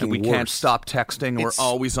fucking and we can't worst. stop texting. And we're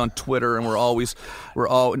always on Twitter, and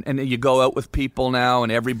and you go out with people now,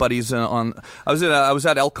 and everybody's on. I was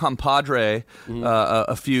at El Compadre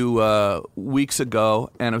a few weeks ago,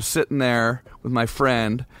 and I was sitting there with my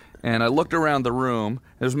friend. And I looked around the room.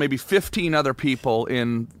 There's maybe 15 other people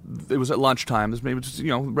it was at lunchtime. There's maybe,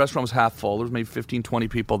 the restaurant was half full. There was maybe 15, 20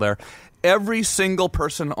 people there. Every single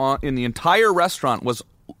person in the entire restaurant was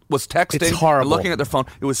texting. It's horrible. And looking at their phone.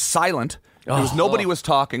 It was silent. Nobody was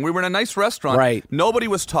talking. We were in a nice restaurant. Right. Nobody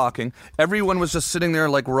was talking. Everyone was just sitting there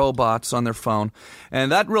like robots on their phone.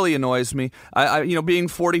 And that really annoys me. I being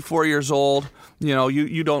 44 years old,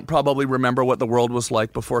 you don't probably remember what the world was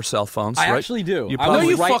like before cell phones, I right? actually do. You I probably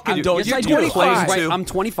was you right- fucking I- don't. Yes, You're I do. 25. Right, I'm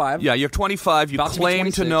 25. Yeah, you're 25. You About to be claim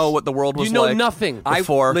to 26. know what the world was You know like. nothing.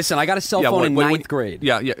 Before. Listen, I got a cell phone in ninth grade.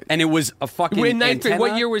 Yeah. And it was a fucking We're in ninth grade. antenna.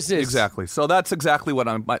 What year was this? Exactly. So that's exactly what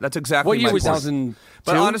I'm. That's exactly What year my was point. 2002?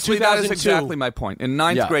 But honestly, that is 2002. exactly my point. In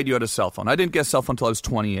ninth Yeah. grade, you had a cell phone. I didn't get a cell phone until I was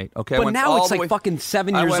 28. Okay, I But went now all it's the like way- fucking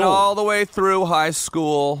 7 I years went old. all the way through high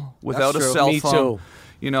school without a true. cell Me phone. too.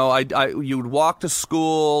 You would walk to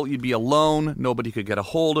school. You'd be alone. Nobody could get a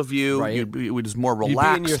hold of you. Right. It was more You'd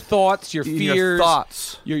relaxed. be in your thoughts, your In fears, your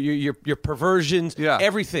thoughts. your perversions, Yeah.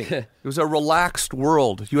 everything. It was a relaxed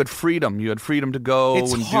world. You had freedom. You had freedom to go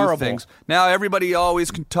It's and horrible. do things. Now everybody always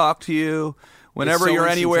can talk to you. Whenever so you're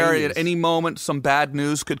anywhere, at instantaneous. any moment, some bad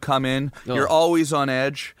news could come in. Ugh. You're always on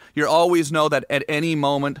edge. You always know that at any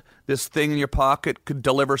moment, this thing in your pocket could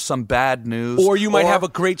deliver some bad news. Or you might have a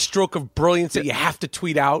great stroke of brilliance that you have to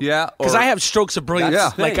tweet out. Yeah, Because or- I have strokes of brilliance.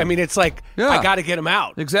 That's the Like, thing. I mean, it's like, Yeah. I got to get them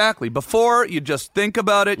out. Exactly. Before, you'd just think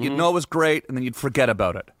about it, Mm-hmm. you'd know it was great, and then you'd forget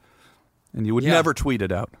about it. And you would Yeah. never tweet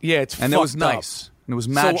it out. Yeah, it's And it was fucked up. nice. And it was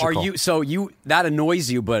magical. So you that annoys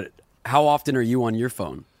you, but how often are you on your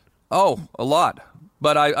phone? Oh, a lot.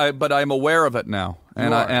 But I'm aware of it now,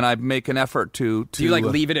 and are. I make an effort to. Do you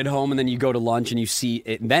leave it at home and then you go to lunch and you see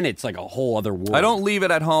it? Then it's like a whole other world. I don't leave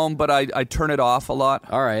it at home, but I turn it off a lot.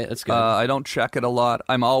 All right, that's good. I don't check it a lot.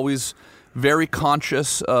 I'm always very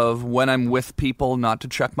conscious of when I'm with people not to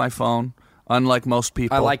check my phone. Unlike most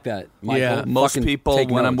people, I like that. Michael. Yeah. Most Fucking people, take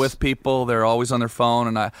when I'm notes. with people, they're always on their phone,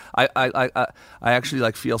 and I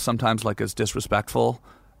actually feel sometimes like it's disrespectful.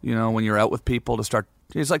 When you're out with people to start.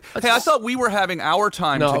 It's like, hey, I thought we were having our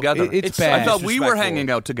time No, together. it's I bad. thought we were Disrespectful. hanging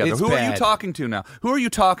out together. It's Who are you bad. talking to now? Who are you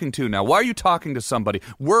talking to now? Why are you talking to somebody?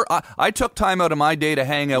 I took time out of my day to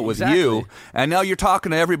hang out with you, Exactly. and now you're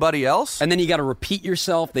talking to everybody else? And then you got to repeat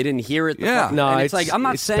yourself. They didn't hear it. Yeah. fucking- No, and it's like I'm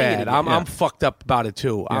not saying bad. it. I'm fucked up about it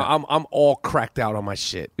too. I'm all cracked out on my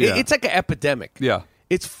shit. Yeah. It's like an epidemic. Yeah.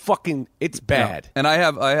 It's fucking. It's bad. And I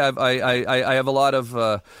have a lot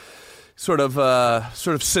of sort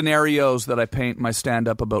of scenarios that I paint in my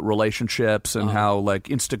stand-up about relationships and how like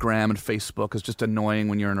Instagram and Facebook is just annoying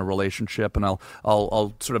when you're in a relationship, and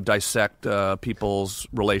I'll sort of dissect people's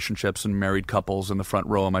relationships and married couples in the front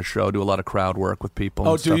row of my show. Do a lot of crowd work with people.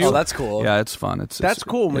 Oh, and do stuff. you? Oh, that's cool. Yeah, it's fun. That's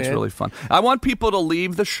cool, man. It's really fun. I want people to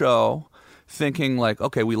leave the show thinking like,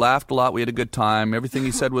 okay, we laughed a lot, we had a good time, everything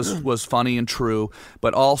he said was funny and true,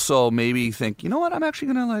 but also maybe think, you know what, I'm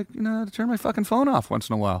actually gonna turn my fucking phone off once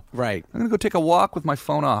in a while. Right. I'm gonna go take a walk with my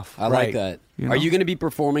phone off. I like that. You know? Are you going to be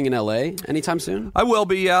performing in LA anytime soon? I will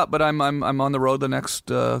be, yeah, but I'm on the road the next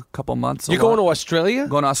couple months. You're going to Australia?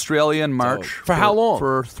 Going to Australia in March. For how long?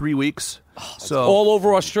 For 3 weeks. So all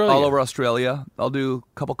over Australia. All over Australia. I'll do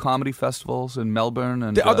a couple comedy festivals in Melbourne.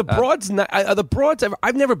 And Are the broads? Are the broads?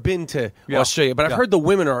 I've never been to Australia, but I've heard the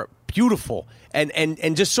women are beautiful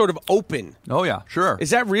and just sort of open. Oh yeah, sure.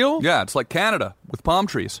 Is that real? Yeah, it's like Canada with palm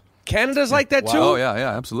trees. Canada's like that too. Oh yeah,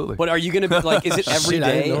 absolutely. But are you going to be like? Is it every Shit,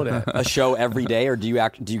 I day? didn't know that. A show every day, or do you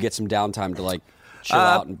get some downtime to like chill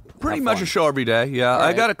out? And pretty have much fun? a show every day. Yeah, All right.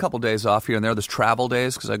 I got a couple days off here and there. There's travel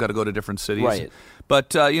days because I got to go to different cities. Right.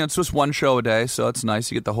 But it's just one show a day, so it's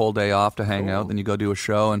nice. You get the whole day off to hang out, then you go do a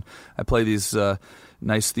show, and I play these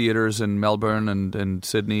nice theaters in Melbourne and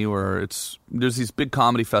Sydney where there's these big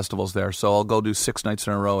comedy festivals there. So I'll go do 6 nights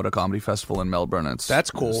in a row at a comedy festival in Melbourne. That's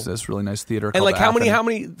cool. It's this really nice theater. And called like how Athens.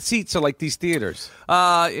 many seats are like these theaters?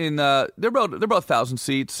 They're about 1,000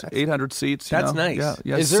 seats, 800 seats. That's nice.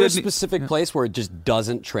 Yeah. Is there a Sydney- specific place where it just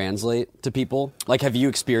doesn't translate to people? Like, have you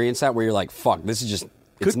experienced that where you're like, "Fuck, this is just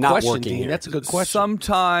it's Good not question, working Dean. here." That's a good question.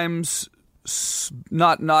 Sometimes,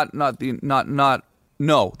 no.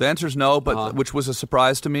 The answer is no, but which was a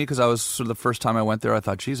surprise to me because I was sort of the first time I went there. I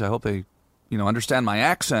thought, geez, I hope they, understand my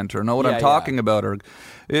accent or know what Yeah, I'm talking about.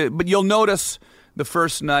 But you'll notice the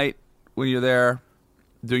first night when you're there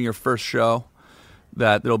doing your first show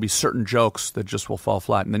that there'll be certain jokes that just will fall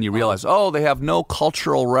flat, and then you realize, they have no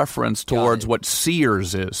cultural reference towards what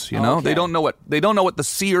Sears is. Okay. They don't know what the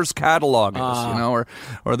Sears catalog is.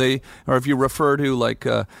 Or if you refer to like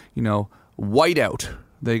whiteout.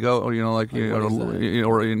 They go, you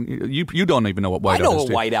don't even know what whiteout is. I know what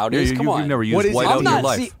whiteout is. Come on. You've never used whiteout in your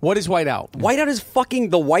life. What is whiteout? Whiteout is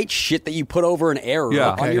fucking the white shit that you put over an arrow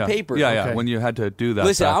on your paper. Yeah, Okay. when you had to do that.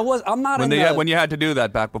 Listen, I'm not when you had to do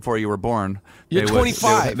that back before you were born. You're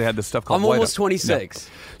 25. They had this stuff called I'm whiteout. almost 26.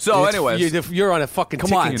 Yeah. So, anyways, You're on a fucking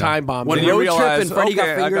ticking time bomb. When man. you Road realize, Trip and Freddie okay, Got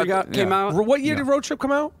I Fingered got- came out. What year did Road Trip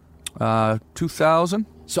come out? 2000.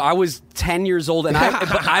 So I was 10 years old, and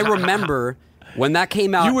but I remember when that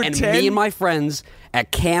came out, You were and 10? me and my friends at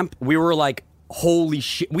camp, we were like, holy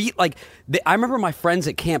shit. I remember my friends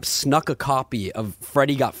at camp snuck a copy of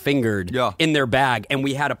Freddie Got Fingered in their bag, and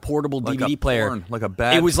we had a portable Like DVD a player. porn, like a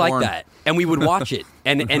bad It was porn. like that. And we would watch it,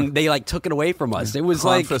 and they like took it away from us. It was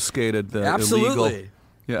Confiscated the absolutely. illegal.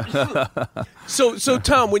 Yeah. So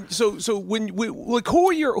Tom, when who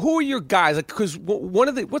are your guys? Like, because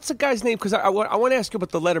what's the guy's name? Because I want to ask you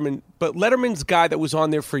about the Letterman, but Letterman's guy that was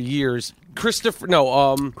on there for years, Chris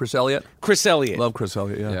Elliott. Chris Elliott. Love Chris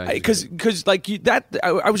Elliott. Yeah. Because like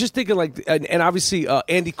I was just thinking like, and obviously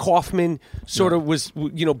Andy Kaufman sort of was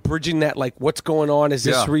bridging that, like, what's going on? Is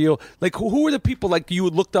this real? Like, who are the people like you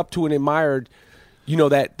looked up to and admired?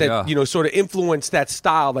 That sort of influenced that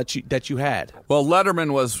style that you had. Well,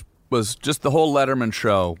 Letterman was just the whole Letterman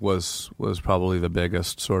show was probably the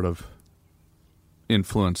biggest sort of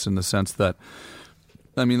influence in the sense that,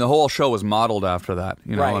 I mean, the whole show was modeled after that.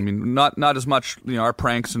 Right. I mean, not as much. Our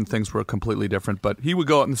pranks and things were completely different. But he would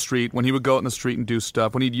go out in the street. When he would go out in the street and do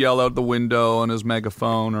stuff, when he'd yell out the window on his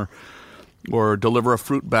megaphone, or deliver a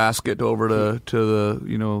fruit basket over to the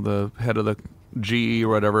the head of the GE or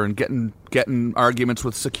whatever, and getting arguments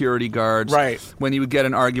with security guards. Right. When he would get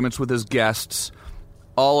in arguments with his guests,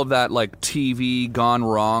 all of that like TV gone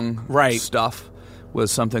wrong stuff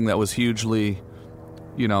was something that was hugely,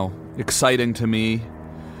 exciting to me.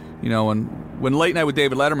 When Late Night with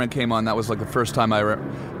David Letterman came on, that was like the first time I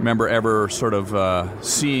remember ever sort of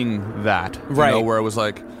seeing that. Where it was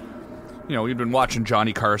like, you'd been watching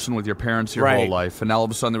Johnny Carson with your parents your whole life, and all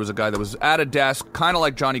of a sudden there was a guy that was at a desk, kind of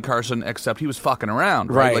like Johnny Carson, except he was fucking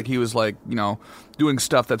around, right? Like he was like, doing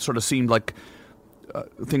stuff that sort of seemed like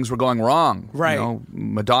things were going wrong. Right.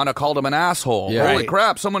 Madonna called him an asshole. Yeah. Holy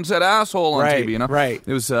crap, someone said asshole on TV, Right.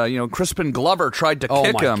 It was, Crispin Glover tried to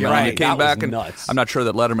kick my him, God. and he came That was back, and nuts. I'm not sure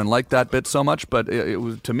that Letterman liked that bit so much, but it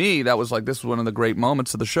was, to me, that was like, this was one of the great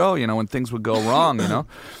moments of the show, when things would go wrong,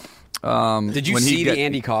 Did you when see he'd the get-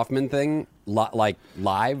 Andy Kaufman thing like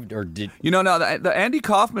live, or did? No, the Andy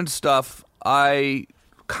Kaufman stuff, I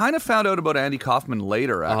kind of found out about Andy Kaufman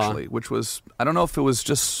later, actually, which was, I don't know if it was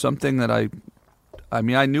just something that I I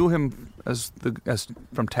mean, I knew him as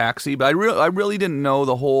from Taxi, but I really didn't know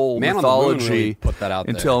the whole Man on the Moon mythology really put that out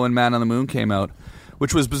until there. when Man on the Moon came out,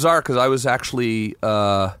 which was bizarre because I was actually,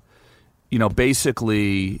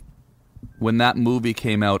 basically. When that movie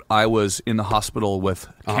came out, I was in the hospital with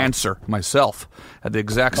cancer myself at the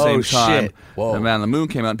exact same time. Shit. Whoa. The Man on the Moon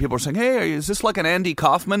came out, and people were saying, "Hey, is this like an Andy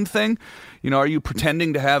Kaufman thing? Are you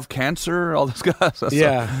pretending to have cancer?" All this kind of stuff.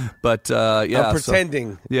 Yeah. But yeah, I'm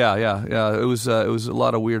pretending. Yeah. It was a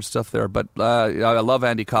lot of weird stuff there, but I love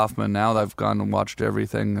Andy Kaufman now. That I've gone and watched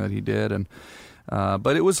everything that he did, and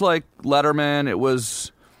but it was like Letterman. It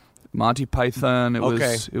was Monty Python. It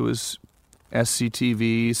was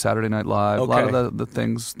SCTV, Saturday Night Live, a lot of the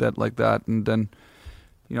things that like that, and then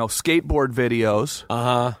skateboard videos,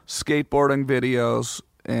 skateboarding videos,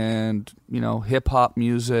 and hip hop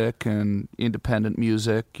music and independent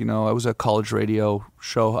music. I was a college radio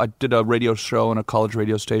show. I did a radio show on a college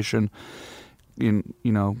radio station. When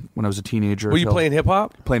I was a teenager. Were you playing hip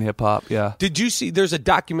hop? Playing hip hop, yeah. Did you see? There's a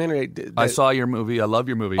documentary. I saw your movie. I love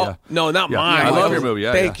your movie. Oh, yeah. No, not Yeah. mine. I love your movie.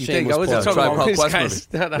 Yeah, Thank you. I wasn't talking Tribe about Called this Quest guy's.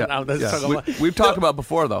 movie. No. Let's talk about. We've talked about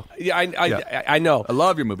before though. Yeah, I know. I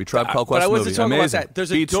love your movie, Tribe Called But Quest I wasn't movie. talking Amazing. about that.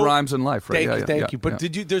 There's a Beats, dope- rhymes, and life. Right? Thank you. But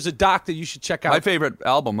did you? There's a doc that you should check out. My favorite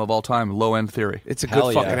album of all time, Low End Theory. It's a Hell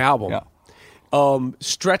good yeah. fucking album. Yeah.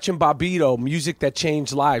 Stretch and Bobbito, music that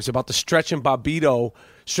changed lives. About the Stretch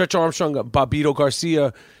Armstrong, Bobbito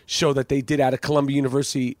Garcia show that they did out of Columbia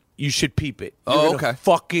University. You should peep it. You're gonna okay.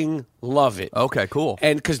 fucking love it. Okay, cool.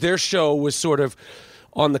 And because their show was sort of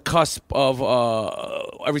on the cusp of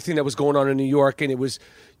everything that was going on in New York, and it was,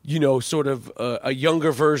 sort of a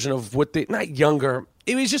younger version of what they not younger.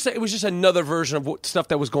 It was just another version of what stuff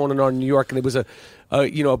that was going on in New York, and it was a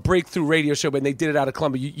breakthrough radio show. But they did it out of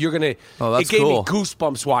Columbia. You're gonna. Oh, that's it gave cool. me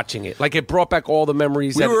goosebumps watching it. Like it brought back all the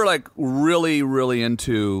memories. We that, were like really, really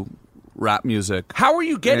into rap music. How are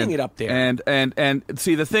you getting it up there? And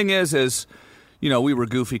see, the thing is, we were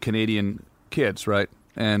goofy Canadian kids, right?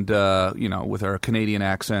 And with our Canadian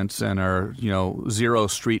accents and our zero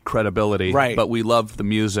street credibility, right? But we loved the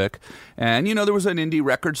music, and there was an indie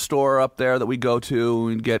record store up there that we go to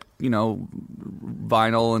and get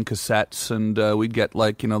vinyl and cassettes, and we'd get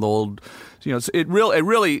like the old, it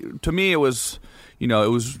really to me it was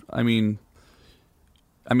I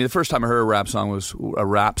mean, the first time I heard a rap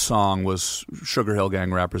song was Sugar Hill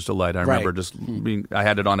Gang, Rapper's Delight. I remember just I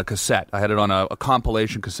had it on a cassette. I had it on a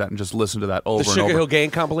compilation cassette and just listened to that over and over. The Sugar Hill Gang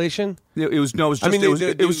compilation? It was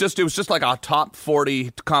just like a top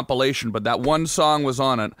 40 compilation, but that one song was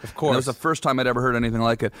on it. Of course. And it was the first time I'd ever heard anything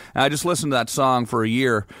like it. And I just listened to that song for a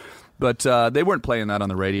year, but they weren't playing that on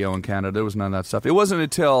the radio in Canada. There was none of that stuff. It wasn't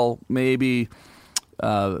until maybe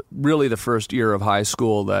really the first year of high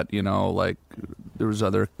school that there was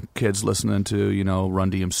other kids listening to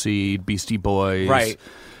Run DMC, Beastie Boys, right?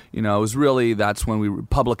 It was really that's when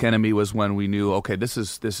Public Enemy was when we knew, okay, this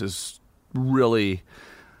is really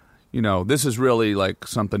this is really like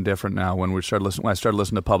something different now. When I started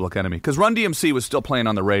listening to Public Enemy, because Run DMC was still playing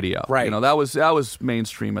on the radio, right? That was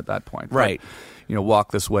mainstream at that point, right? But,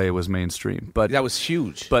 Walk This Way was mainstream, but that was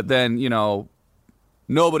huge. But then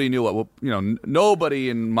nobody knew what nobody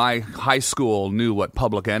in my high school knew what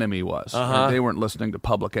Public Enemy was. They weren't listening to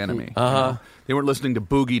Public Enemy. They weren't listening to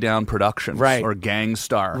Boogie Down Productions or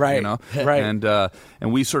Gangstar. Right. Right.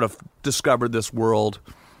 And we sort of discovered this world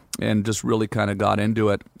and just really kind of got into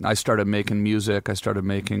it. I started making music. I started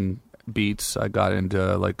making beats. I got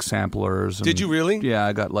into like samplers. And, did you really? Yeah,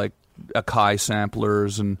 I got like Akai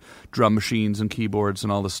samplers and drum machines and keyboards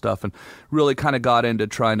and all this stuff, and really kind of got into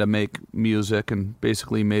trying to make music, and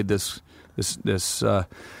basically made this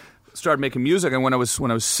started making music. And when I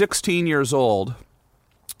was 16 years old,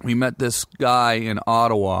 we met this guy in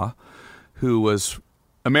Ottawa who was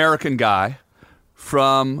American guy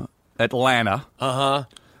from Atlanta.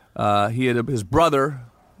 He had his brother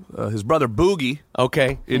Boogie.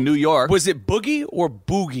 Okay. In New York. Was it Boogie or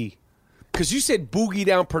Boogie? Because you said Boogie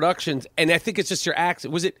Down Productions, and I think it's just your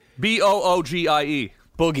accent. Was it Boogie?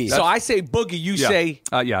 Boogie. So I say Boogie, you say...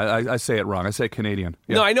 I say it wrong. I say Canadian.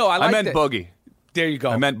 Yeah. No, I know. I meant that. Boogie. There you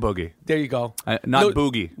go. I meant Boogie. There you go. Not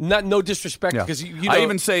Boogie. No disrespect, because I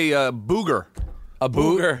even say Booger. A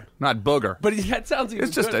booger, not booger. But that sounds even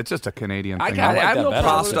it's just a Canadian thing. I got it. I have no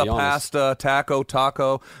problem. Pasta,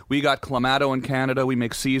 taco. We got Clamato in Canada. We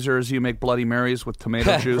make Caesars. You make Bloody Marys with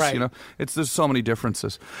tomato juice. Right. There's so many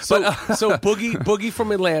differences. So Boogie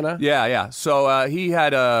from Atlanta. Yeah. So he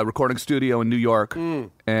had a recording studio in New York,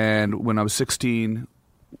 and when I was 16,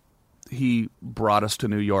 he brought us to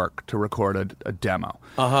New York to record a demo.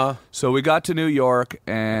 So we got to New York,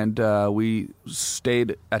 and we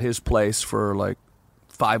stayed at his place for like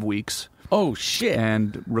 5 weeks. Oh shit!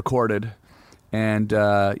 And recorded. And,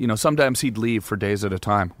 sometimes he'd leave for days at a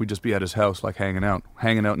time. We'd just be at his house, like hanging out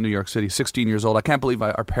in New York City. 16 years old. I can't believe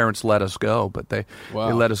our parents let us go, but they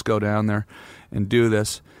let us go down there and do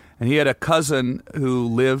this. And he had a cousin who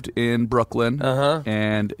lived in Brooklyn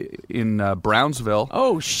and in Brownsville.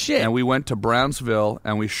 Oh, shit. And we went to Brownsville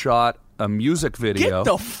and we shot a music video.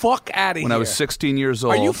 Get the fuck out of here. When I was 16 years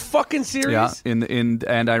old. Are you fucking serious? Yeah.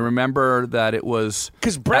 And I remember that it was...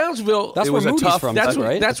 Because Brownsville... That's where Moody's from,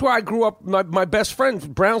 right? That's where I grew up. My best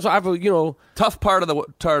friend, Brownsville, I have a, tough part of the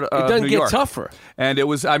it doesn't New get York. tougher. And it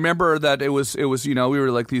was... I remember that it was we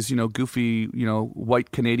were like these, goofy,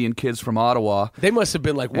 white Canadian kids from Ottawa. They must have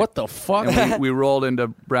been like, what the fuck? And we rolled into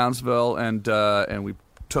Brownsville and we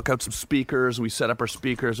took out some speakers and we set up our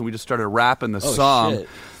speakers and we just started rapping the song. Shit.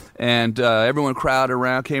 And everyone crowded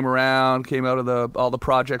around, came out of all the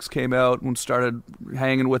projects came out and started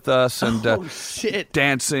hanging with us and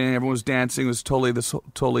dancing. Everyone was dancing. It was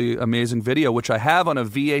totally amazing video, which I have on a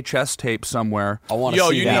VHS tape somewhere. I want to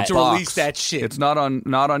see you that. need to release that shit. It's not on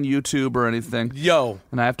YouTube or anything.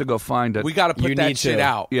 And I have to go find it. We got to put that shit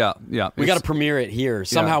out. Yeah. We got to premiere it here.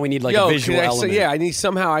 Somehow we need like a visual element. I need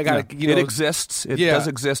somehow I got to, It exists. It does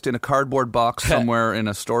exist in a cardboard box somewhere in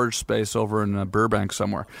a storage space over in Burbank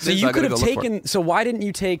somewhere. So you could have taken. So why didn't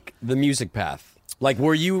you take the music path? Like,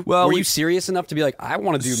 were you serious enough to be like, I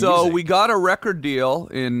want to do music? So we got a record deal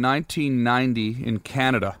in 1990 in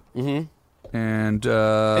Canada, and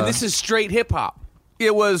this is straight hip hop.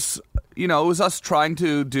 It was, it was us trying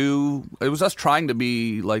to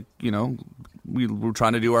be like, we were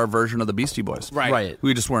trying to do our version of the Beastie Boys. Right.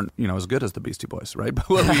 We just weren't, as good as the Beastie Boys, right?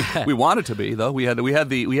 But we wanted to be, though. We had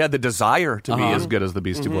the desire to be as good as the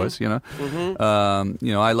Beastie Boys,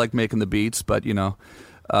 I like making the beats, but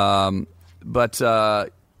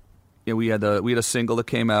we had a single that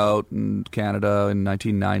came out in Canada in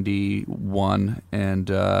 1991, and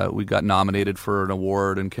we got nominated for an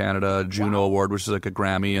award in Canada, a Juno Award, which is like a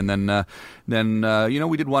Grammy. And then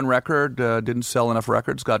we did one record, didn't sell enough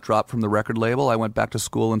records, got dropped from the record label. I went back to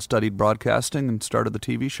school and studied broadcasting and started the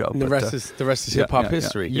TV show. And the rest is hip hop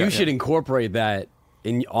history. You should incorporate that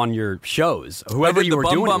on your shows, whoever you were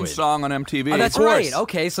doing it with. the Bum Bum song on MTV. Oh, that's right.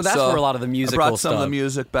 Okay, so that's where a lot of the musical I brought some stuff. of the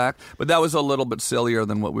music back, but that was a little bit sillier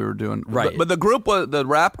than what we were doing. Right. But the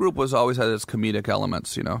rap group was always had its comedic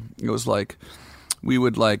elements. It was like we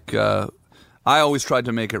would like. I always tried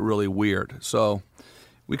to make it really weird, so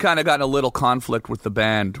we kind of got in a little conflict with the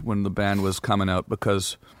band when the band was coming out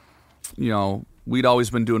because, we'd always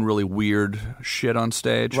been doing really weird shit on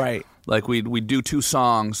stage. Right. Like we'd do two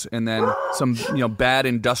songs and then some bad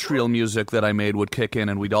industrial music that I made would kick in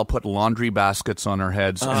and we'd all put laundry baskets on our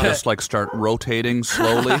heads and just like start rotating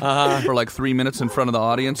slowly for like 3 minutes in front of the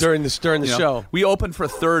audience during the show. We opened for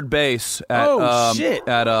Third Base at I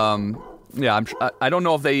don't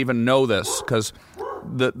know if they even know this because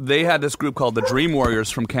they had this group called the Dream Warriors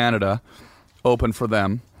from Canada open for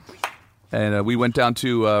them. And we went down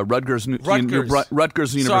to Rutgers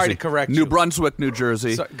University. Sorry to correct you. New Brunswick, New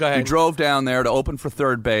Jersey. Go ahead. We drove down there to open for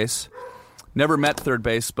Third Base. Never met Third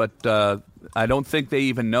Base, but I don't think they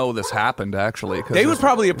even know this happened, actually. They would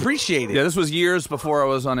probably appreciate it. Yeah, this was years before I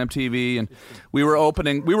was on MTV, and we were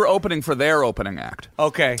opening for their opening act.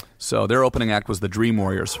 Okay. So their opening act was the Dream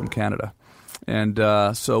Warriors from Canada. And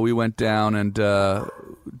so we went down and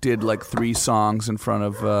did like 3 songs in front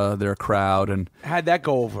of their crowd, and how'd that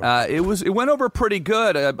go over? It went over pretty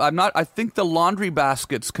good. I think the laundry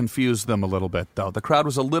baskets confused them a little bit, though. The crowd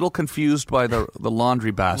was a little confused by the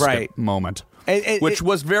laundry basket moment, which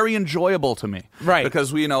was very enjoyable to me. Right,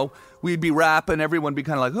 because we'd be rapping, everyone would be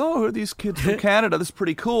kind of like, "Oh, who are these kids from Canada? This is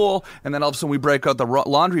pretty cool." And then all of a sudden we break out the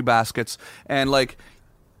laundry baskets, and like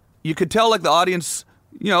you could tell, like the audience.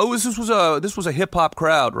 This was a hip hop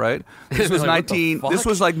crowd, right? This was This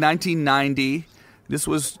was like 1990. This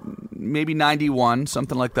was maybe 91,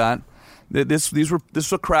 something like that. This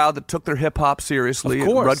was a crowd that took their hip hop seriously. Of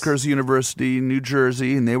course. At Rutgers University, New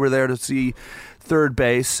Jersey, and they were there to see Third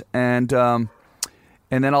Base, and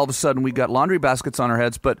then all of a sudden we got laundry baskets on our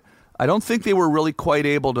heads, but I don't think they were really quite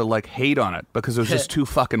able to like hate on it because it was just too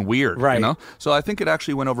fucking weird, right? So I think it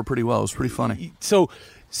actually went over pretty well. It was pretty funny. So.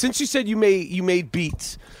 Since you said you made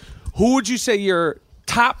beats, who would you say your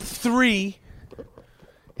top 3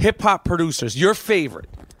 hip hop producers? Your favorite,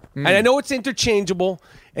 and I know it's interchangeable.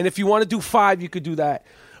 And if you want to do 5, you could do that.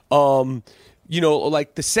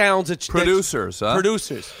 Like the sounds that producers.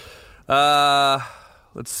 Producers.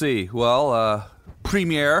 Let's see. Well,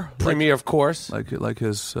 Premier, of course, like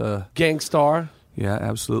his Gangstar. Yeah,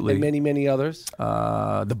 absolutely. And many others.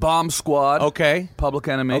 The Bomb Squad. Okay. Public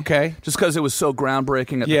Enemy. Okay. Just because it was so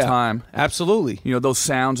groundbreaking at the time. Absolutely. You know, those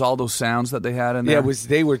sounds, all those sounds that they had in there.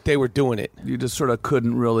 Yeah, they were doing it. You just sort of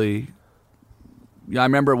couldn't really. Yeah, I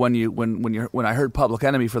remember when I heard Public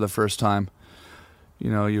Enemy for the first time,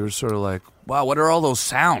 you know, you were sort of like, wow, what are all those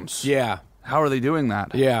sounds? Yeah. How are they doing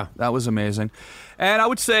that? Yeah. That was amazing. And I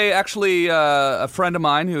would say, actually, a friend of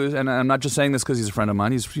mine and I'm not just saying this because he's a friend of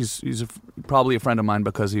mine. He's probably a friend of mine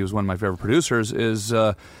because he was one of my favorite producers. Is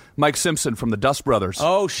Mike Simpson from the Dust Brothers?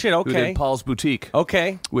 Oh shit! Okay. Who did Paul's Boutique?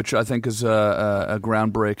 Okay. Which I think is a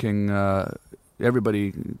groundbreaking.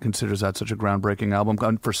 Everybody considers that such a groundbreaking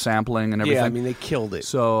album for sampling and everything. Yeah, I mean they killed it.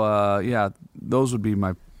 So yeah, those would be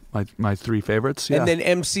my three favorites. Yeah. And then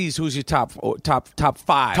MCs, who's your top five? Top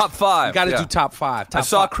five. You got to do top five. I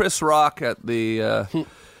saw Chris Rock at the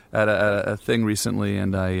at a thing recently,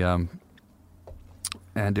 and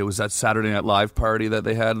and it was that Saturday Night Live party that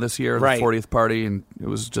they had this year, right. The 40th party, and it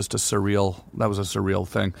was just a surreal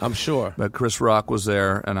thing. I'm sure. But Chris Rock was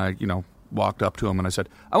there, and I walked up to him and I said,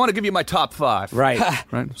 I want to give you my top five. Right.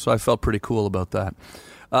 Right. So I felt pretty cool about that.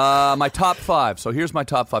 My top five. So here's my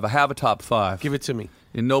top five. I have a top five. Give it to me.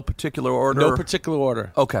 In no particular order. No particular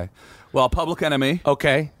order. Okay. Well, Public Enemy.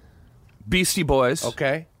 Okay. Beastie Boys.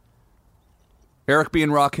 Okay. Eric B.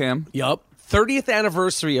 and Rakim. Yup. 30th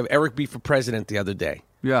anniversary of Eric B. for President the other day.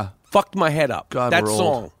 Yeah. Fucked my head up. God, that we're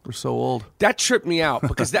song. Old. We're so old. That tripped me out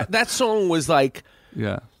because that song was like,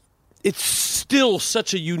 yeah, it's still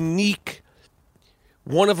such a unique,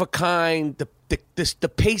 one of a kind. The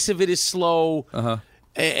pace of it is slow. Uh-huh.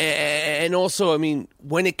 And also, I mean,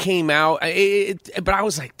 when it came out, but I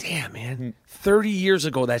was like, damn, man, 30 years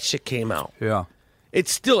ago that shit came out. Yeah.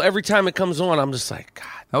 It's still, every time it comes on, I'm just like, God.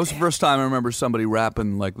 That was the first time I remember somebody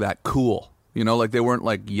rapping like that cool. You know, like they weren't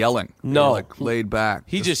like yelling. No. They were, like laid back.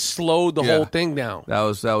 He just slowed the whole thing down. That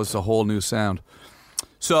was a whole new sound.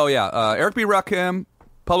 So, yeah, Eric B. Rakim,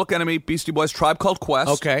 Public Enemy, Beastie Boys, Tribe Called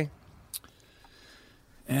Quest. Okay.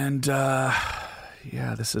 And,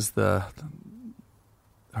 yeah, this is the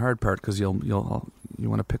hard part because you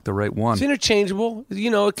want to pick the right one. It's interchangeable. You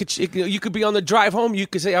know, you could be on the drive home. You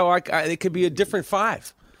could say, it could be a different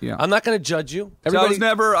five. Yeah. I'm not going to judge you. So I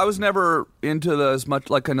was never into as much,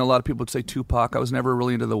 like I know a lot of people would say Tupac. I was never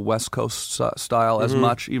really into the West Coast style as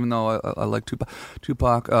much, even though I like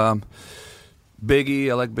Tupac. Biggie,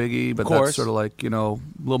 I like Biggie, but that's sort of like, a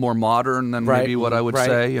little more modern than maybe what I would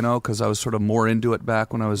say, because I was sort of more into it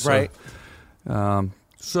back when I was... Right.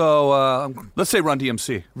 So let's say Run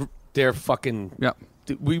DMC. They're fucking... Yeah.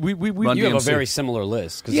 We you DMC. have a very similar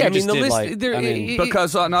list. Yeah, the list...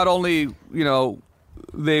 because not only,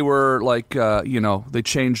 they were like, they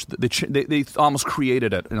changed, they almost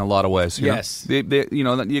created it in a lot of ways. Yes. They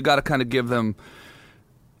you got to kind of give them,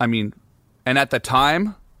 I mean, and at the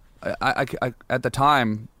time, I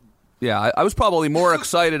was probably more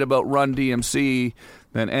excited about Run DMC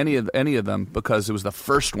than any of them because it was the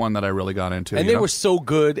first one that I really got into. And they were so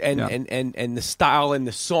good, and the style and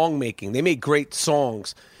the song making. They made great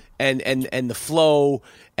songs, and the flow,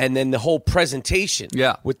 and then the whole presentation.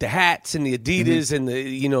 Yeah. With the hats and the Adidas and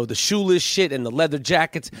the shoeless shit and the leather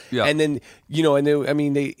jackets. Yeah. And then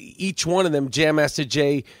they each one of them, Jam Master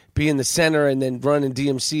Jay being the center, and then Run and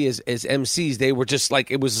DMC as MCs. They were just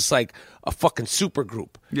like, it was just like a fucking super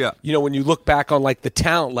group. Yeah. When you look back on like the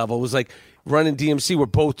talent level, it was like Run and DMC were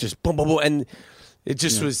both just boom, boom, boom, and it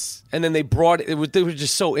just was. And then they they were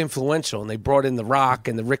just so influential, and they brought in The Rock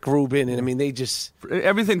and the Rick Rubin, and I mean, they just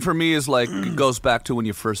everything for me is like it goes back to when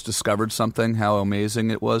you first discovered something, how amazing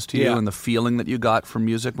it was to you, and the feeling that you got from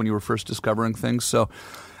music when you were first discovering things. So,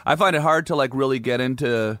 I find it hard to like really get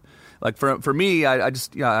into. Like for me, I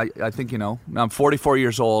think I'm 44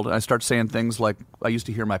 years old and I start saying things like I used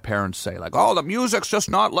to hear my parents say, like, "Oh, the music's just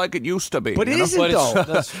not like it used to be." But it isn't though.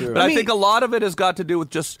 That's true. But I think a lot of it has got to do with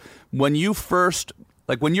just when you first,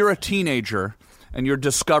 like when you're a teenager and you're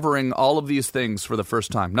discovering all of these things for the first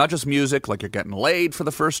time. Not just music, like you're getting laid for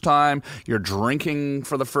the first time, you're drinking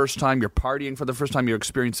for the first time, you're partying for the first time, you're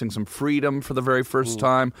experiencing some freedom for the very first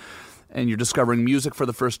time. And you're discovering music for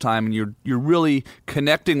the first time, and you're really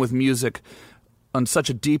connecting with music on such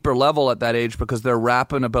a deeper level at that age because they're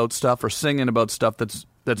rapping about stuff or singing about stuff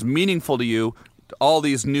that's meaningful to you. All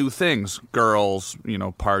these new things, girls,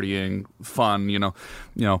 partying, fun,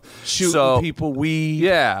 shooting people, weed,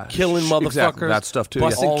 killing motherfuckers, exactly, that stuff too,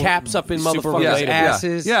 busting caps up in motherfuckers'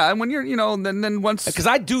 asses. Yeah, and when you're, then once because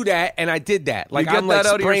I do that and I did that, like you get I'm like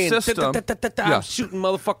that out spraying, of your system. I'm shooting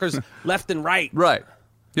motherfuckers left and right. Right.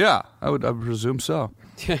 Yeah, I would presume so.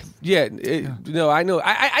 No, I know.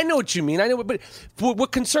 I know what you mean. I know, but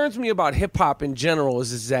what concerns me about hip hop in general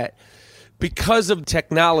is that because of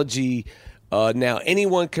technology, now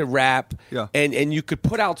anyone could rap, and you could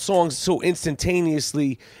put out songs so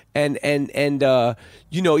instantaneously, and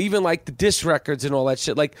you know, even like the diss records and all that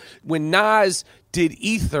shit. Like when Nas did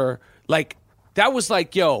Ether, like that was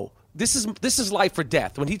like, yo, this is life or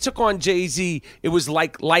death. When he took on Jay-Z, it was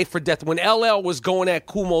like life or death. When LL was going at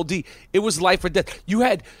Kool Moe Dee, it was life or death. You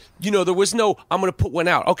had, you know, there was no, I'm going to put one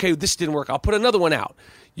out. Okay, this didn't work. I'll put another one out.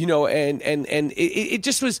 You know, and it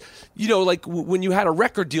just was, you know, like when you had a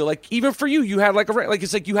record deal, like even for you had like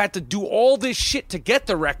it's like you had to do all this shit to get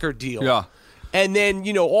the record deal. Yeah. And then,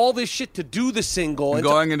 you know, all this shit to do the single. And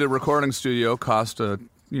going into a recording studio cost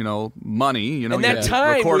money. You know, and that you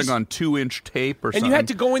time recording was, on 2-inch tape or and something. you had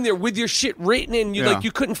to go in there with your shit written, and you like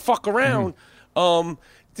you couldn't fuck around.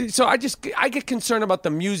 So I get concerned about the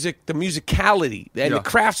music, the musicality, and the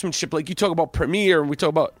craftsmanship. Like you talk about Premier, and we talk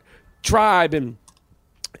about Tribe, and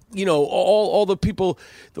you know all the people,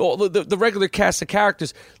 all the regular cast of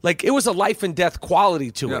characters. Like it was a life and death quality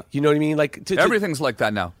to it. You know what I mean? Like everything's like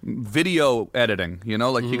that now. Video editing. You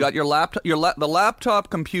know, like you got your laptop, the laptop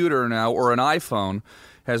computer now, or an iPhone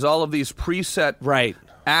has all of these preset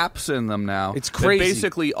apps in them now. It's crazy. That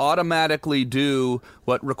basically automatically do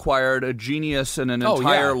what required a genius and an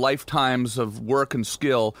entire lifetimes of work and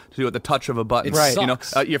skill to do at the touch of a button. Right. You know,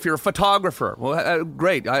 if you're a photographer, well,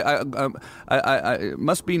 great. It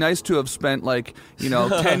must be nice to have spent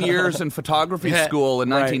 10 years in photography school in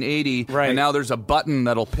 1980, and now there's a button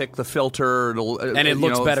that'll pick the filter, and it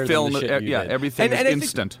looks better film, than the shit everything is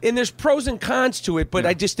instant. And there's pros and cons to it, but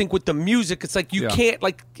I just think with the music, it's like you can't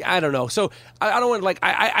I don't know. So I don't want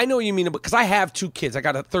I know what you mean, because I have 2 kids. I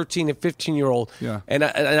got a 13 and 15-year-old. Yeah. And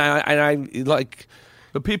I like.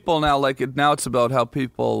 The people now now it's about how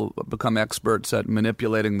people become experts at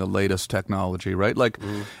manipulating the latest technology, right? Like,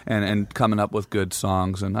 and coming up with good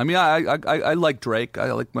songs. And I mean, I like Drake.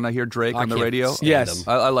 I like when I hear Drake on the radio. Yes,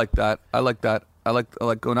 I like that. I like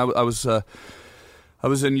when I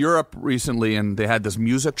was in Europe recently, and they had this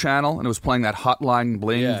music channel, and it was playing that Hotline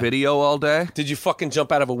Bling video all day. Did you fucking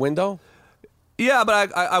jump out of a window? Yeah,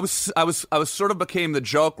 but I was sort of became the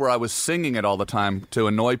joke where I was singing it all the time to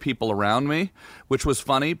annoy people around me, which was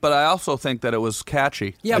funny. But I also think that it was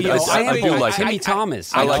catchy. Yeah, I do like Timmy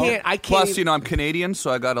Thomas. I can't. Plus, I'm Canadian, so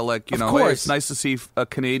I gotta it's nice to see a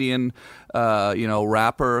Canadian,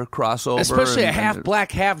 rapper crossover, especially a half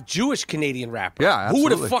black, half Jewish Canadian rapper. Yeah, absolutely. Who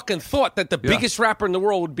would have fucking thought that the biggest rapper in the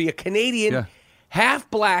world would be a Canadian, half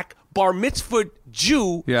black, bar mitzvah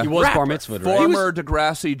Jew? Yeah. He was rapper. bar mitzvah, right? Former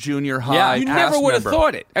Degrassi Junior High. Yeah, you never would have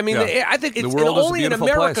thought it. I mean, Yeah. I think it's The world is a only an beautiful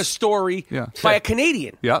America place. story by a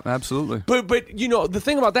Canadian. Yeah, absolutely. But the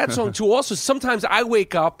thing about that song too, also sometimes I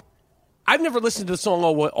wake up. I've never listened to the song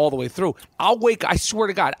all the way through. I swear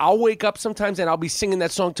to God, I'll wake up sometimes and I'll be singing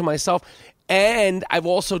that song to myself. And I've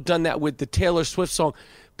also done that with the Taylor Swift song.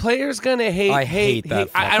 Players gonna hate. I hate that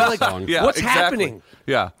I don't like song. Yeah, what's exactly. happening.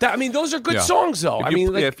 Yeah. I mean, those are good songs, though.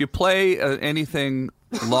 If you play anything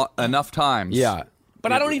enough times,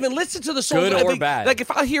 but I don't even listen to the song. Good or bad. Like if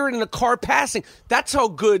I hear it in a car passing, that's how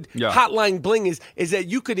good Hotline Bling is that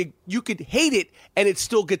you could hate it and it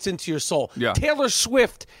still gets into your soul. Yeah. Taylor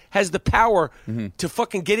Swift has the power to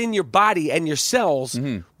fucking get in your body and your cells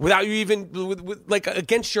without you even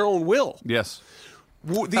against your own will. Yes.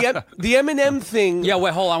 The Eminem thing. Yeah,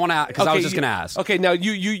 wait, hold on. I want to, because I was just going to ask. Okay, now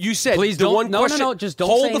you said Please the don't. one question. No, just don't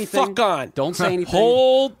hold say the anything. fuck on. Don't say anything.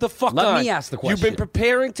 Hold the fuck on. Let me ask the question. You've been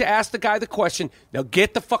preparing to ask the guy the question. Now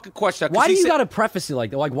get the fucking question out. Why do you got to preface it like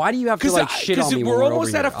that? Like, why do you have to shit on me? Because we're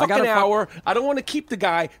almost at a fucking hour. I don't want to keep the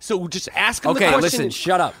guy, so just ask him the question. Okay, listen,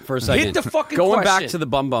 shut up for a second. Hit the fucking Going question. back to the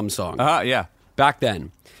Bum Bum song. Yeah. Back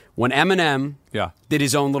then, when Eminem did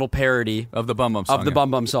his own little parody of the Bum Bum song, Bum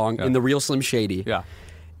Bum song in the Real Slim Shady. Yeah.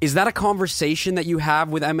 Is that a conversation that you have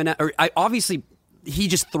with Eminem? Or obviously, he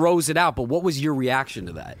just throws it out. But what was your reaction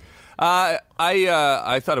to that? I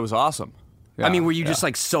thought it was awesome. Yeah, I mean, were you just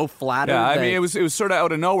so flattered? Yeah, I that... mean, it was sort of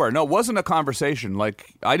out of nowhere. No, it wasn't a conversation. Like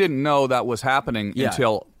I didn't know that was happening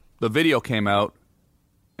until the video came out,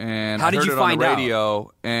 and How I did heard you it find on the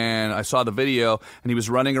radio, and I saw the video, and he was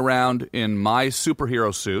running around in my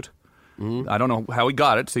superhero suit. I don't know how he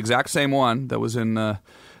got it. It's the exact same one that was in the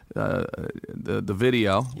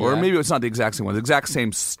video, or maybe it's not the exact same one. The exact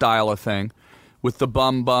same style of thing, with the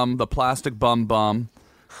the plastic bum.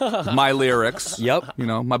 My lyrics. Yep.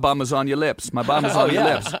 My bum is on your lips. My bum is on your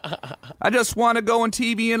lips. I just want to go on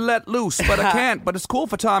TV and let loose, but I can't. But it's cool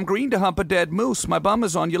for Tom Green to hump a dead moose. My bum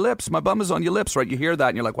is on your lips. My bum is on your lips. Right? You hear that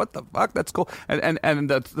and you're like, what the fuck? That's cool. And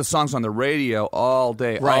the song's on the radio all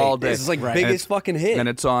day, all day. This is biggest fucking hit. And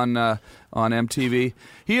it's on on MTV.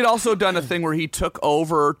 He had also done a thing where he took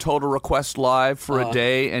over Total Request Live for a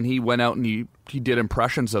day, and he went out and he did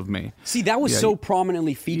impressions of me. See, that was so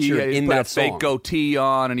prominently featured he in put that a fake song. goatee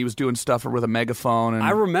on, and he was doing stuff with a megaphone. And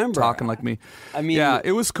I remember talking like me. I mean, yeah,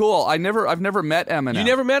 it was cool. I've never met Eminem. You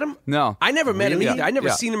never met him? No, I never met him Really? either. I never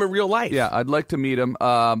Yeah. seen him in real life. Yeah, I'd like to meet him.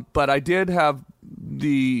 But I did have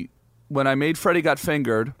when I made Freddie Got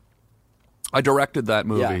Fingered, I directed that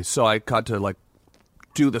movie, Yeah. so I got to like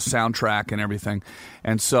do the soundtrack and everything,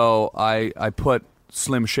 and so I put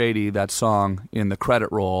Slim Shady, that song, in the credit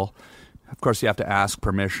roll. Of course, you have to ask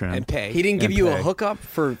permission And pay. He didn't give and you pay. a hookup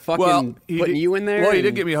for fucking putting you in there? Well, he and-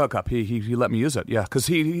 did give me a hookup. He let me use it. Yeah, because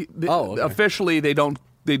okay. officially they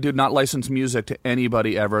did not license music to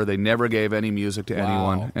anybody ever. They never gave any music to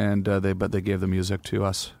anyone, and but they gave the music to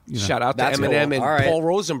us. You know. Shout out to That's Eminem cool. and All right. Paul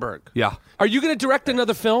Rosenberg. Yeah. Are you going to direct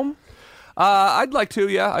another film? I'd like to.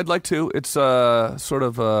 Yeah, I'd like to. It's sort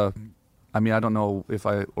of. I mean, I don't know if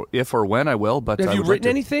or when I will, but Have I you would like written to.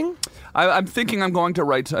 anything? I'm thinking I'm going to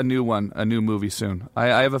write a new movie soon. I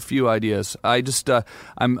have a few ideas. I just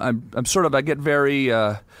I'm sort of I get very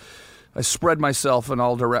I spread myself in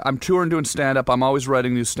all direct. I'm touring doing stand up. I'm always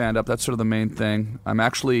writing new stand up. That's sort of the main thing. I'm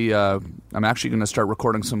actually going to start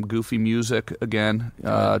recording some goofy music again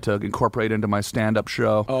to incorporate into my stand up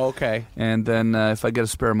show. Oh, okay. And then if I get a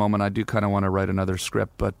spare moment, I do kind of want to write another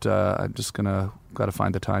script, but I'm just got to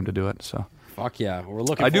find the time to do it. So. Fuck yeah, we're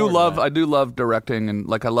looking. I do forward to that. love directing, and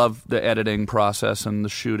like I love the editing process and the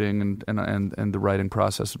shooting and the writing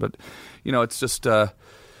process. But it's just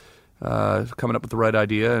coming up with the right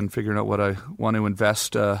idea and figuring out what I want to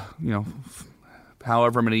invest.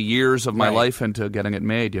 However many years of my Right. life into getting it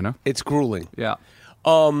made. It's grueling. Yeah.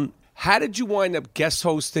 How did you wind up guest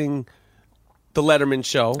hosting the Letterman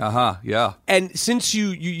show? Yeah. And since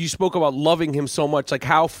you spoke about loving him so much, like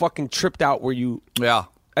how fucking tripped out were you? Yeah.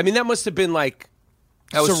 I mean, that must have been like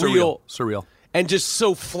That was surreal. Surreal. And just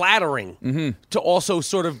so flattering to also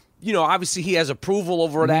sort of, obviously he has approval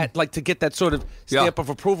over that, like to get that sort of stamp of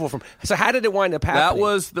approval from. So how did it wind up happening? That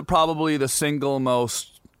was probably the single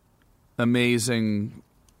most amazing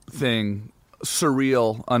thing,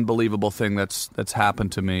 surreal, unbelievable thing that's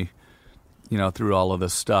happened to me, through all of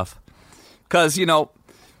this stuff. Because, it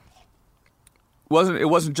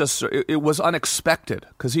was unexpected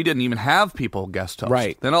because he didn't even have people guest host.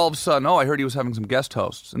 Right. Then all of a sudden, I heard he was having some guest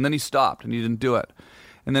hosts, and then he stopped and he didn't do it.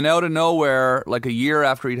 And then out of nowhere, like a year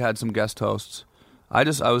after he'd had some guest hosts, I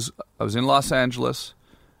was in Los Angeles.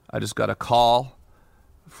 I just got a call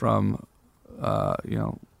from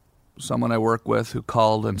someone I work with who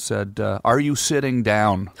called and said, "Are you sitting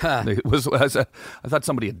down?" I thought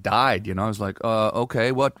somebody had died. I was like,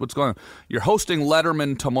 "Okay, what's going on?" "You're hosting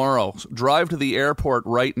Letterman tomorrow. Drive to the airport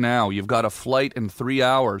right now. You've got a flight in 3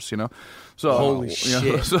 hours." So Holy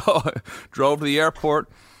shit! So I drove to the airport.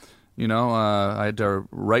 I had to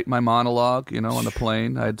write my monologue. On the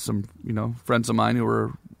plane, I had some friends of mine who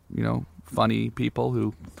were funny people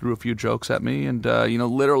who threw a few jokes at me, and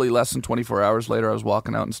literally less than 24 hours later, I was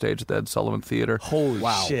walking out on stage at the Ed Sullivan Theater. Holy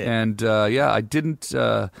shit! And I didn't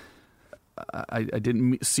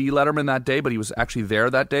see Letterman that day, but he was actually there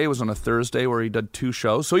that day. It was on a Thursday where he did 2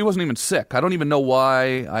 shows, so he wasn't even sick. I don't even know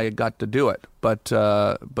why I got to do it, but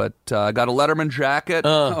I got a Letterman jacket.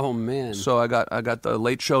 Oh man! So I got the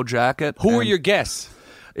Late Show jacket. Who were and your guests?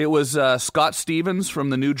 It was Scott Stevens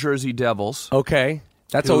from the New Jersey Devils. Okay.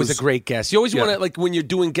 That's It always was- a great guest. You always Yeah. want to, like, when you're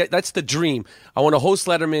doing that's the dream. I want to host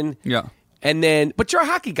Letterman. Yeah. And then, but you're a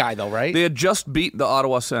hockey guy, though, right? They had just beat the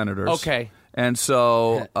Ottawa Senators. Okay. And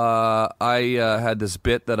so I had this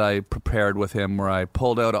bit that I prepared with him where I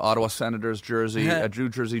pulled out an Ottawa Senators jersey, a New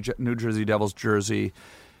Jersey Devils jersey,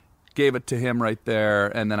 gave it to him right there,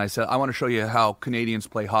 and then I said, "I want to show you how Canadians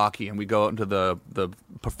play hockey." And we go out into the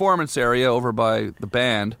performance area over by the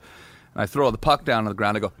band. And I throw the puck down on the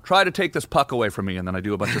ground. I go, "Try to take this puck away from me." And then I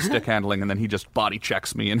do a bunch of stick handling, and then he just body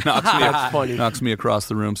checks me and knocks me across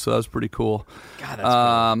the room. So that was pretty cool. God,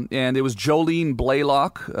 that's great. And it was Jolene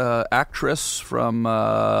Blaylock, actress from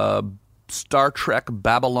Star Trek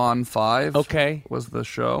Babylon 5. Okay. Was the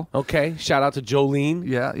show. Okay. Shout out to Jolene.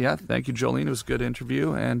 Yeah. Thank you, Jolene. It was a good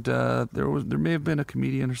interview. And there may have been a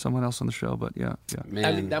comedian or someone else on the show, but yeah. Man,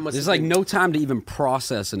 I mean, that must there's have like been- no time to even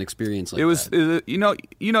process an experience like It was, that.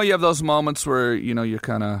 you have those moments where, you're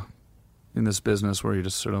kind of in this business where you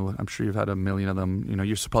just sort of, I'm sure you've had a million of them.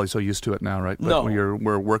 You're probably so used to it now, right? But No. when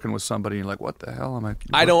we're working with somebody, you're like, what the hell am I?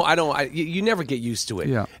 You never get used to it.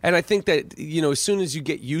 Yeah. And I think that, as soon as you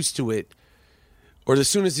get used to it, or as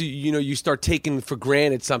soon as you start taking for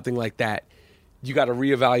granted something like that, you got to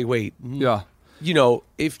reevaluate. Yeah.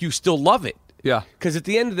 If you still love it. Yeah. Because at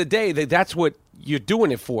the end of the day, that's what you're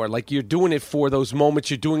doing it for. Like, you're doing it for those moments.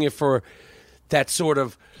 You're doing it for that sort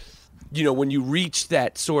of, when you reach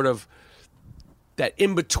that sort of, that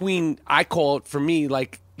in between, I call it for me,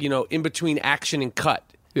 like, in between action and cut.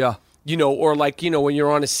 Yeah. Or like, when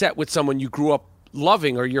you're on a set with someone you grew up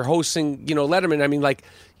loving, or you're hosting, Letterman. I mean, like,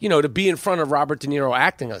 to be in front of Robert De Niro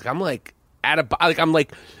acting, like,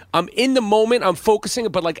 I'm in the moment, I'm focusing,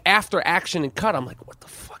 but like after action and cut, I'm like, what the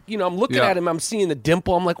fuck? I'm looking at him, I'm seeing the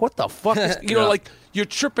dimple, I'm like, what the fuck? Is, like, you're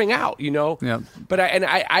tripping out, Yeah. But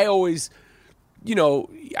I always,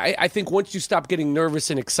 I think once you stop getting nervous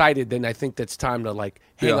and excited, then I think that's time to like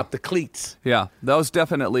hang up the cleats. Yeah, that was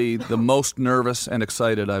definitely the most nervous and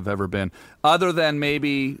excited I've ever been. Other than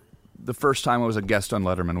maybe the first time I was a guest on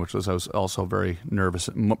Letterman, which was I was also very nervous,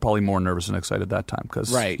 probably more nervous and excited that time because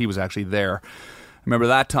he was actually there. I remember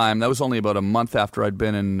that time, that was only about a month after I'd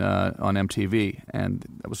been on MTV, and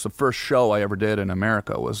that was the first show I ever did in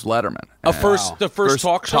America was Letterman. The first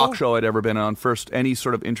talk show? Talk show I'd ever been on, first any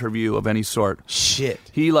sort of interview of any sort. Shit.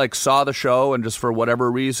 He like saw the show and just for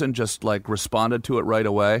whatever reason just like responded to it right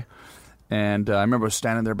away. And I remember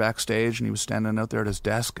standing there backstage, and he was standing out there at his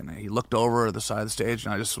desk, and he looked over at the side of the stage,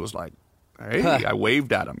 and I just was like, hey, I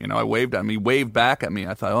waved at him. I waved at him. He waved back at me.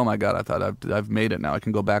 I thought, oh my God, I've made it now. I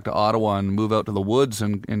can go back to Ottawa and move out to the woods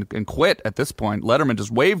and quit at this point. Letterman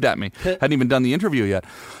just waved at me. Hadn't even done the interview yet.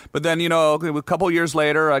 But then, a couple of years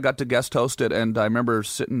later, I got to guest host it, and I remember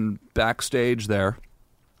sitting backstage there,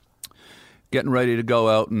 getting ready to go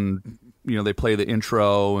out, and they play the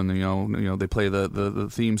intro, and they play the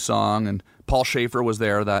theme song, and Paul Schaefer was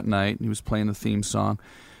there that night, and he was playing the theme song.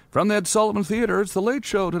 From the Ed Sullivan Theater, it's The Late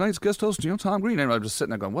Show. Tonight's guest host, Tom Green. And I'm just sitting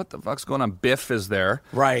there going, what the fuck's going on? Biff is there.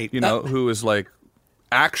 Right. Who is like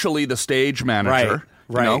actually the stage manager.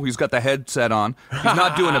 Right. He's got the headset on. He's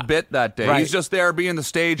not doing a bit that day. Right. He's just there being the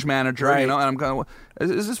stage manager, right. And I'm going,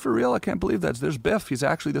 is this for real? I can't believe that. There's Biff. He's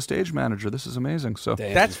actually the stage manager. This is amazing. So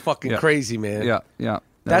that's fucking crazy, man. Yeah.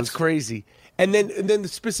 That's crazy. And then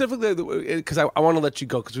specifically, because I want to let you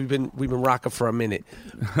go because we've been rocking for a minute.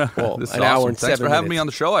 Well, this is an awesome. hour and Thanks 7 for having minutes. me on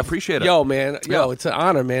the show. I appreciate it. Yo, man. It's an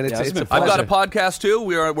honor, man. It's a pleasure. I've got a podcast too.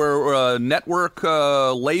 We're network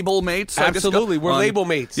label mates. Absolutely, we're label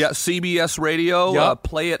mates. Yeah, CBS Radio,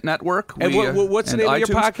 Play It Network. And what's the name of your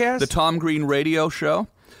podcast? The Tom Green Radio Show.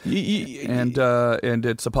 And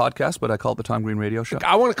it's a podcast, but I call it the Tom Green Radio Show.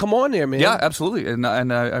 I want to come on there, man. Yeah, absolutely, and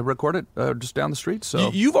I record it just down the street. So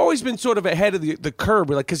you've always been sort of ahead of the curve,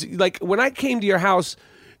 because when I came to your house,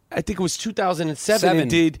 I think it was 2007, and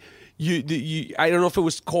did you? I don't know if it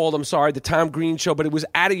was called. I'm sorry, the Tom Green Show, but it was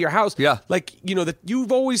out of your house. Yeah, that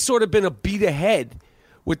you've always sort of been a beat ahead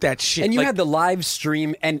with that shit. And you had the live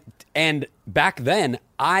stream, and back then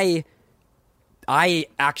I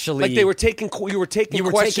actually you were taking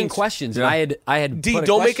questions, and I had. D,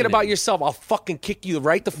 don't make it about yourself. I'll fucking kick you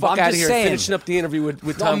right the fuck out of here. Finishing up the interview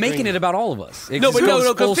with Tom. I'm making Green. it about all of us. No,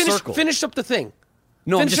 finish up the thing.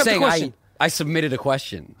 No, finish I'm just saying. I submitted a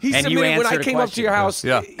question, and you when answered I came up to your house.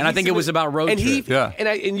 Yeah, and I think it was about road trip.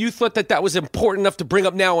 And you thought that was important enough to bring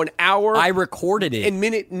up now an hour. I recorded it in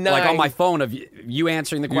minute 9, like on my phone of you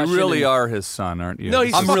answering the question. You really are his son, aren't you? No,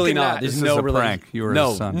 he's I'm really not. not. There's this no is a prank. You were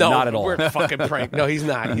his son. No, not at all. We're a fucking prank. No, he's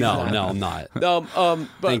not. No, I'm not.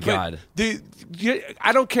 Thank God.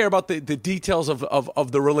 I don't care about the details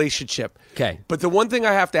of the relationship. Okay. But the one thing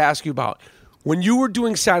I have to ask you about, when you were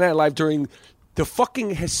doing Saturday Night Live during the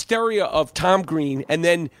fucking hysteria of Tom Green and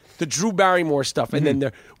then the Drew Barrymore stuff, and then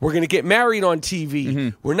we're going to get married on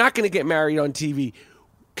TV. We're not going to get married on TV.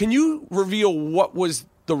 Can you reveal what was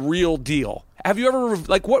the real deal? Have you ever,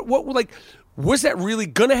 was that really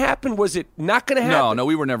going to happen? Was it not going to happen? No,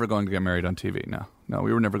 we were never going to get married on TV, No,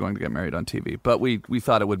 we were never going to get married on TV. But we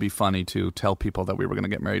thought it would be funny to tell people that we were going to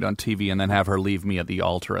get married on TV and then have her leave me at the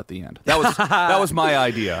altar at the end. That was my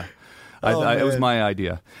idea. It was my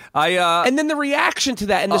idea. And then the reaction to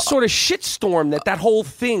that and the sort of shitstorm that whole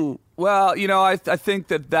thing. Well, I think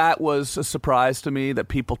that was a surprise to me that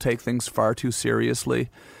people take things far too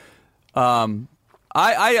seriously. I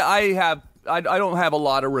don't have a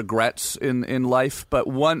lot of regrets in life, but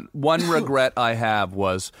one regret I have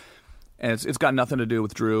was. And it's got nothing to do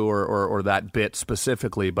with Drew or that bit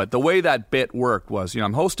specifically, but the way that bit worked was,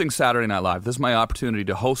 I'm hosting Saturday Night Live. This is my opportunity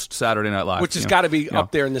to host Saturday Night Live, which has got to be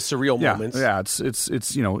up there in the surreal moments. Yeah,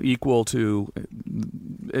 it's equal to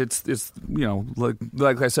it's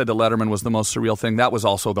like I said, the Letterman was the most surreal thing. That was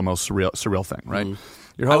also the most surreal thing, right?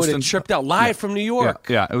 You're hosting, I would have tripped out live from New York.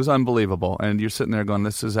 Yeah, it was unbelievable, and you're sitting there going,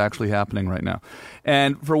 "This is actually happening right now,"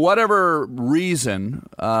 and for whatever reason.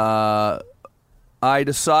 I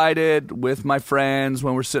decided with my friends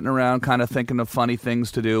when we're sitting around kind of thinking of funny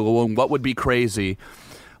things to do, what would be crazy,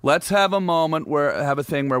 let's have a moment have a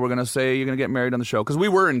thing where we're going to say you're going to get married on the show, because we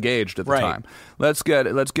were engaged at the time. Let's get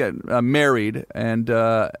married and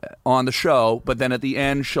on the show, but then at the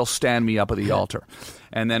end she'll stand me up at the altar,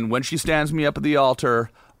 and then when she stands me up at the altar,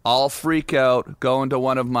 I'll freak out, go into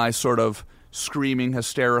one of my sort of screaming,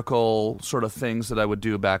 hysterical sort of things that I would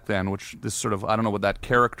do back then, which this sort of, I don't know what that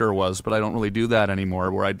character was, but I don't really do that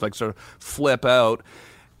anymore, where I'd like sort of flip out,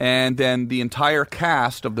 and then the entire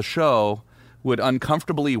cast of the show would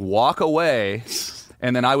uncomfortably walk away,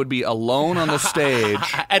 and then I would be alone on the stage.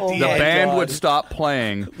 At the band would stop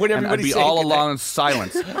playing, when and I'd be all alone in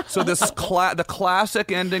silence. So this the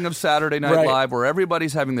classic ending of Saturday Night Live, where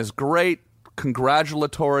everybody's having this great,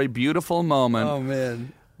 congratulatory, beautiful moment. Oh,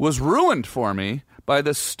 man. Was ruined for me by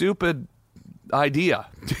this stupid idea,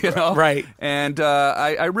 Right. And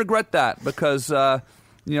I regret that, because I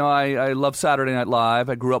love Saturday Night Live.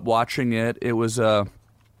 I grew up watching it. It was and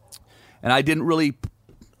I didn't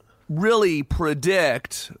really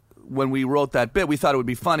predict when we wrote that bit. We thought it would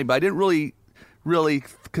be funny, but I didn't really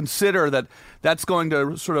consider that that's going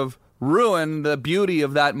to sort of ruin the beauty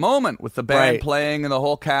of that moment with the band playing and the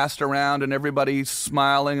whole cast around and everybody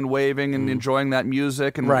smiling and waving and enjoying that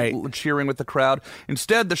music and cheering with the crowd.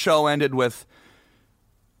 Instead, the show ended with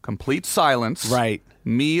complete silence. Right.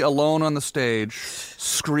 Me alone on the stage,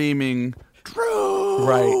 screaming, "Drew!"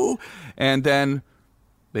 Right. And then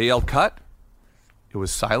they yelled, "Cut." It was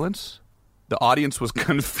silence. The audience was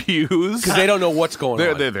confused. Because they don't know what's going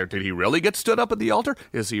on. Did he really get stood up at the altar?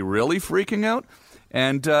 Is he really freaking out?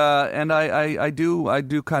 And I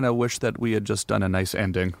do kind of wish that we had just done a nice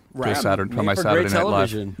ending to my Saturday Night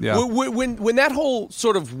Live. Yeah. When that whole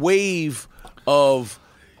sort of wave of,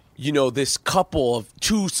 this couple of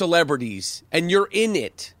two celebrities, and you're in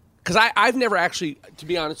it, because I've never actually, to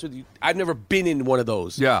be honest with you, I've never been in one of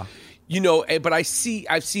those. Yeah. But I've seen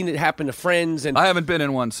it happen to friends, and I haven't been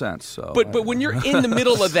in one since. So, but when you're in the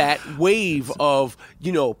middle of that wave of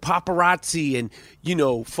paparazzi and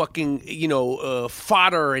fucking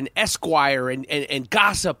fodder and Esquire and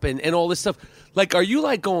gossip and all this stuff, like, are you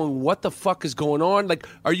like going, what the fuck is going on? Like,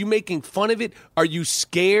 are you making fun of it? Are you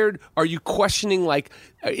scared? Are you questioning, like,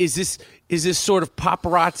 is this sort of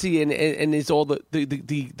paparazzi and is all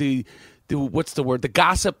the what's the word, the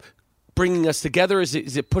gossip bringing us together? Is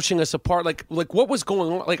it pushing us apart? Like what was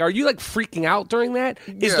going on? Like, are you like freaking out during that?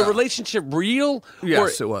 Is the relationship real?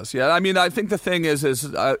 Yes, it was. Yeah, I mean, I think the thing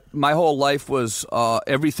is my whole life was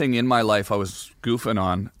everything in my life I was goofing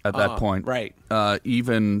on at that point. Right.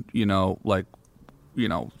 Even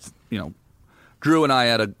Drew and I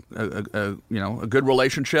had a good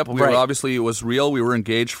relationship. We were, obviously, it was real. We were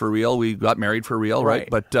engaged for real. We got married for real, right?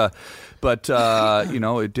 But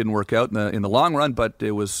it didn't work out in the long run. But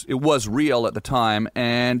it was real at the time.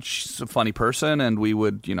 And she's a funny person, and we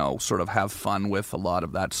would sort of have fun with a lot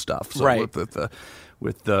of that stuff. So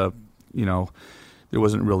with the there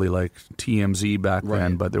wasn't really like TMZ back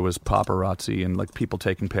then, but there was paparazzi and like people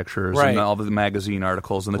taking pictures and all the magazine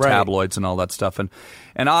articles and the tabloids and all that stuff. And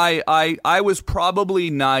I was probably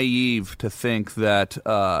naive to think that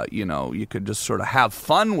you could just sort of have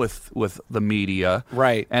fun with the media,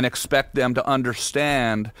 and expect them to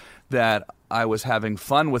understand that I was having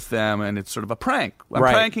fun with them and it's sort of a prank. I'm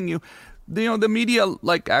pranking you. The media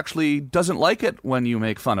actually doesn't like it when you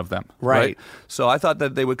make fun of them, right? So I thought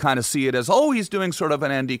that they would kind of see it as, he's doing sort of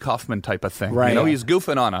an Andy Kaufman type of thing, he's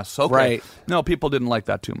goofing on us. Okay, no, people didn't like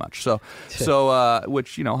that too much. So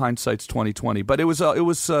which hindsight's 20/20, but it was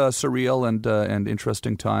surreal and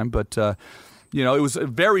interesting time, but. It was a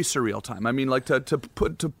very surreal time. I mean, like to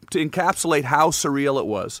encapsulate how surreal it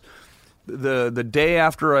was. The day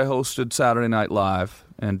after I hosted Saturday Night Live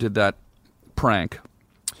and did that prank.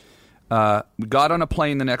 We got on a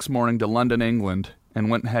plane the next morning to London, England, and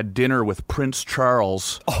went and had dinner with Prince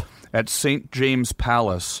Charles at St. James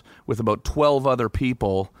Palace with about 12 other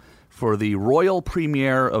people for the royal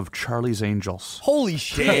premiere of Charlie's Angels. Holy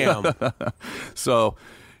shit. Damn. So,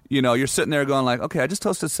 you're sitting there going like, okay, I just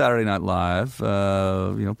hosted Saturday Night Live.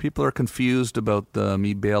 People are confused about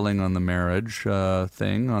me bailing on the marriage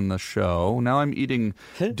thing on the show. Now I'm eating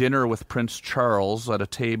dinner with Prince Charles at a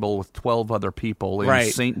table with 12 other people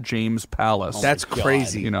in St. James Palace. That's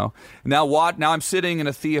crazy. Now I'm sitting in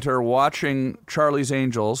a theater watching Charlie's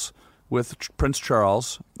Angels with Prince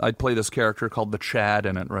Charles. I'd play this character called the Chad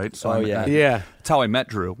in it, right? So That's how I met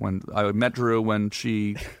Drew. When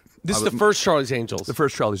she. This is the first Charlie's Angels. The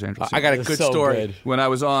first Charlie's Angels. I got a good story. Good. When I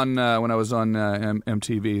was on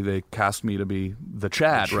MTV, they cast me to be the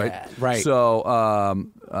Chad, right? Right. So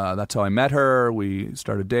that's how I met her. We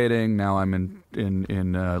started dating. Now I'm in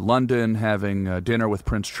London, having dinner with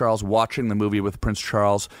Prince Charles, watching the movie with Prince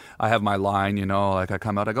Charles. I have my line, like I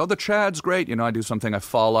come out, I go, the Chad's great. I do something, I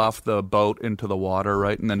fall off the boat into the water,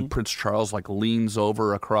 right? And then Prince Charles leans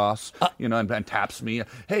over across, and taps me.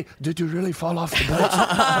 Hey, did you really fall off the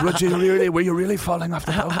boat? Were you really falling off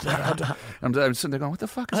the boat? I'm sitting there going, what the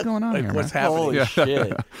fuck is going on here, what's man? happening? Holy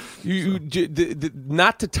shit.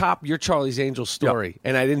 Not to top your Charlie's Angels story,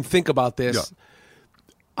 and I didn't think about this. Yeah.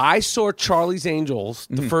 I saw Charlie's Angels,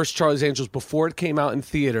 the first Charlie's Angels, before it came out in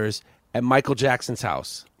theaters at Michael Jackson's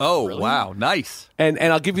house. Oh, wow. Nice. And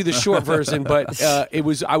I'll give you the short version, but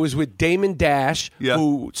I was with Damon Dash,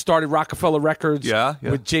 who started Rockefeller Records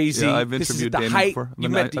with Jay-Z. Yeah, I've interviewed Damon before. I've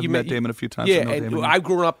met Damon a few times. Yeah, and I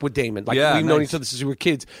grew up with Damon. We've known each other since we were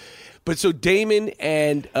kids. But so Damon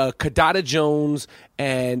and Kadada Jones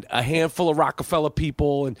and a handful of Rockefeller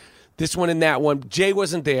people and this one and that one. Jay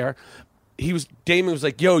wasn't there. Damon was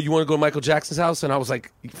like, yo, you want to go to Michael Jackson's house? And I was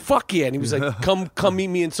like, fuck yeah. And he was like, come meet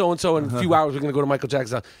me in so-and-so. In a few hours, we're going to go to Michael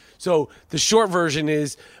Jackson's house. So the short version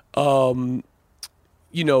is, we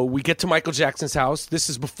get to Michael Jackson's house. This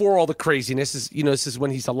is before all the craziness. This is when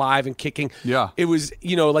he's alive and kicking. Yeah. It was,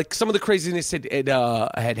 some of the craziness had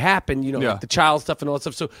happened, like the child stuff and all that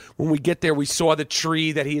stuff. So when we get there, we saw the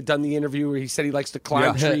tree that he had done the interview where he said he likes to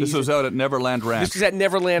climb trees. This was out at Neverland Ranch. This was at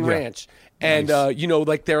Neverland Ranch. And,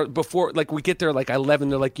 they're before, we get there 11,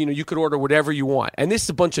 they're like, you could order whatever you want. And this is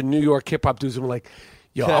a bunch of New York hip hop dudes who are like,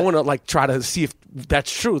 yo, I want to try to see if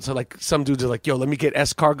that's true. So some dudes are like, yo, let me get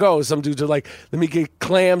escargot. Some dudes are like, let me get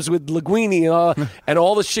clams with linguine. And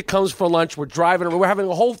all the shit comes for lunch. We're driving. We're having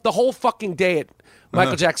the whole fucking day at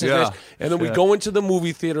Michael Jackson's ranch. And then we go into the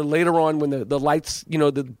movie theater later on when the lights,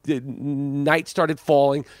 the night started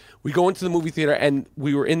falling. We go into the movie theater and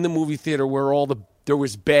we were in the movie theater where there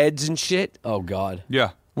was beds and shit. Oh, God.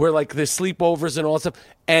 Yeah. Where the sleepovers and all that stuff.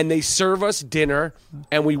 And they serve us dinner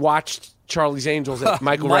and we watched Charlie's Angels at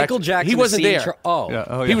Michael Jackson. He wasn't there.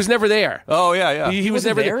 He was never there. Oh, yeah. He was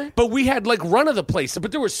never there. But we had run of the place.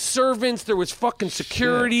 But there was servants. There was fucking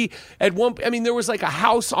security. At there was a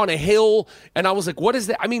house on a hill. And I was like, what is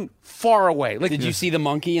that? Far away. Did you see the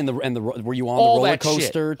monkey and the were you on all the roller that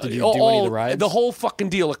coaster? Shit. Did you do any of the rides? The whole fucking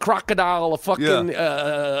deal. A crocodile, a fucking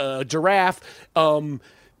giraffe. And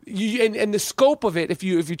the scope of it, if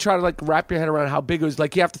you try to wrap your head around how big it was,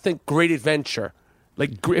 you have to think Great Adventure.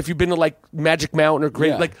 If you've been to Magic Mountain or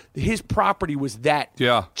Great, his property was that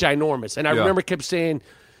ginormous. And I remember kept saying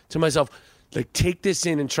to myself, take this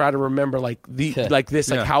in and try to remember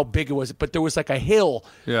how big it was. But there was a hill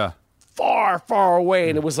far, far away.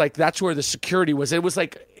 And it was that's where the security was. It was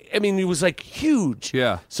it was huge.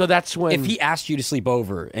 Yeah. So that's when. If he asked you to sleep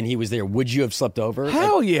over and he was there, would you have slept over?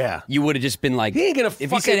 Hell yeah. You would have just been like, he ain't gonna if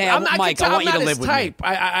fucking. he said, hey, Mike, I want you to live with me.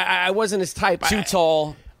 I wasn't his type. Too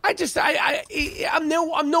tall. I'm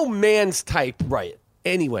no man's type. Right.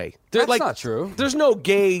 Anyway, that's not true. There's no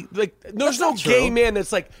gay there's no gay man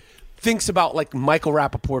that's thinks about Michael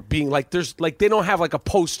Rappaport being there's they don't have a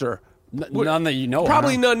poster. None that you know.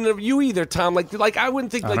 Probably none of you either, Tom. I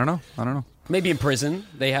wouldn't think. I don't know. Maybe in prison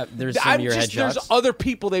there's some of your headshots. There's other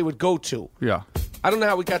people they would go to. Yeah. I don't know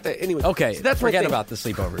how we got that. Anyway, okay. So that's forget about the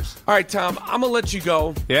sleepovers. All right, Tom. I'm gonna let you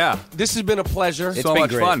go. Yeah. This has been a pleasure. It's so been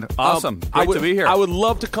much great. fun. Awesome. Great to be here. I would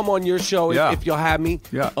love to come on your show if you'll have me.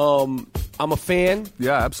 Yeah. I'm a fan.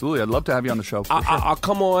 Yeah, absolutely. I'd love to have you on the show. I'll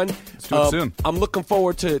come on. Let's do it soon. I'm looking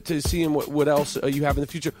forward to seeing what else you have in the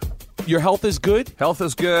future. Your health is good? Health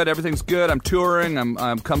is good. Everything's good. I'm touring.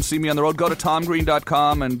 I'm come see me on the road. Go to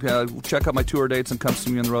tomgreen.com and check out my tour dates and come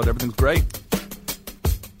see me on the road. Everything's great.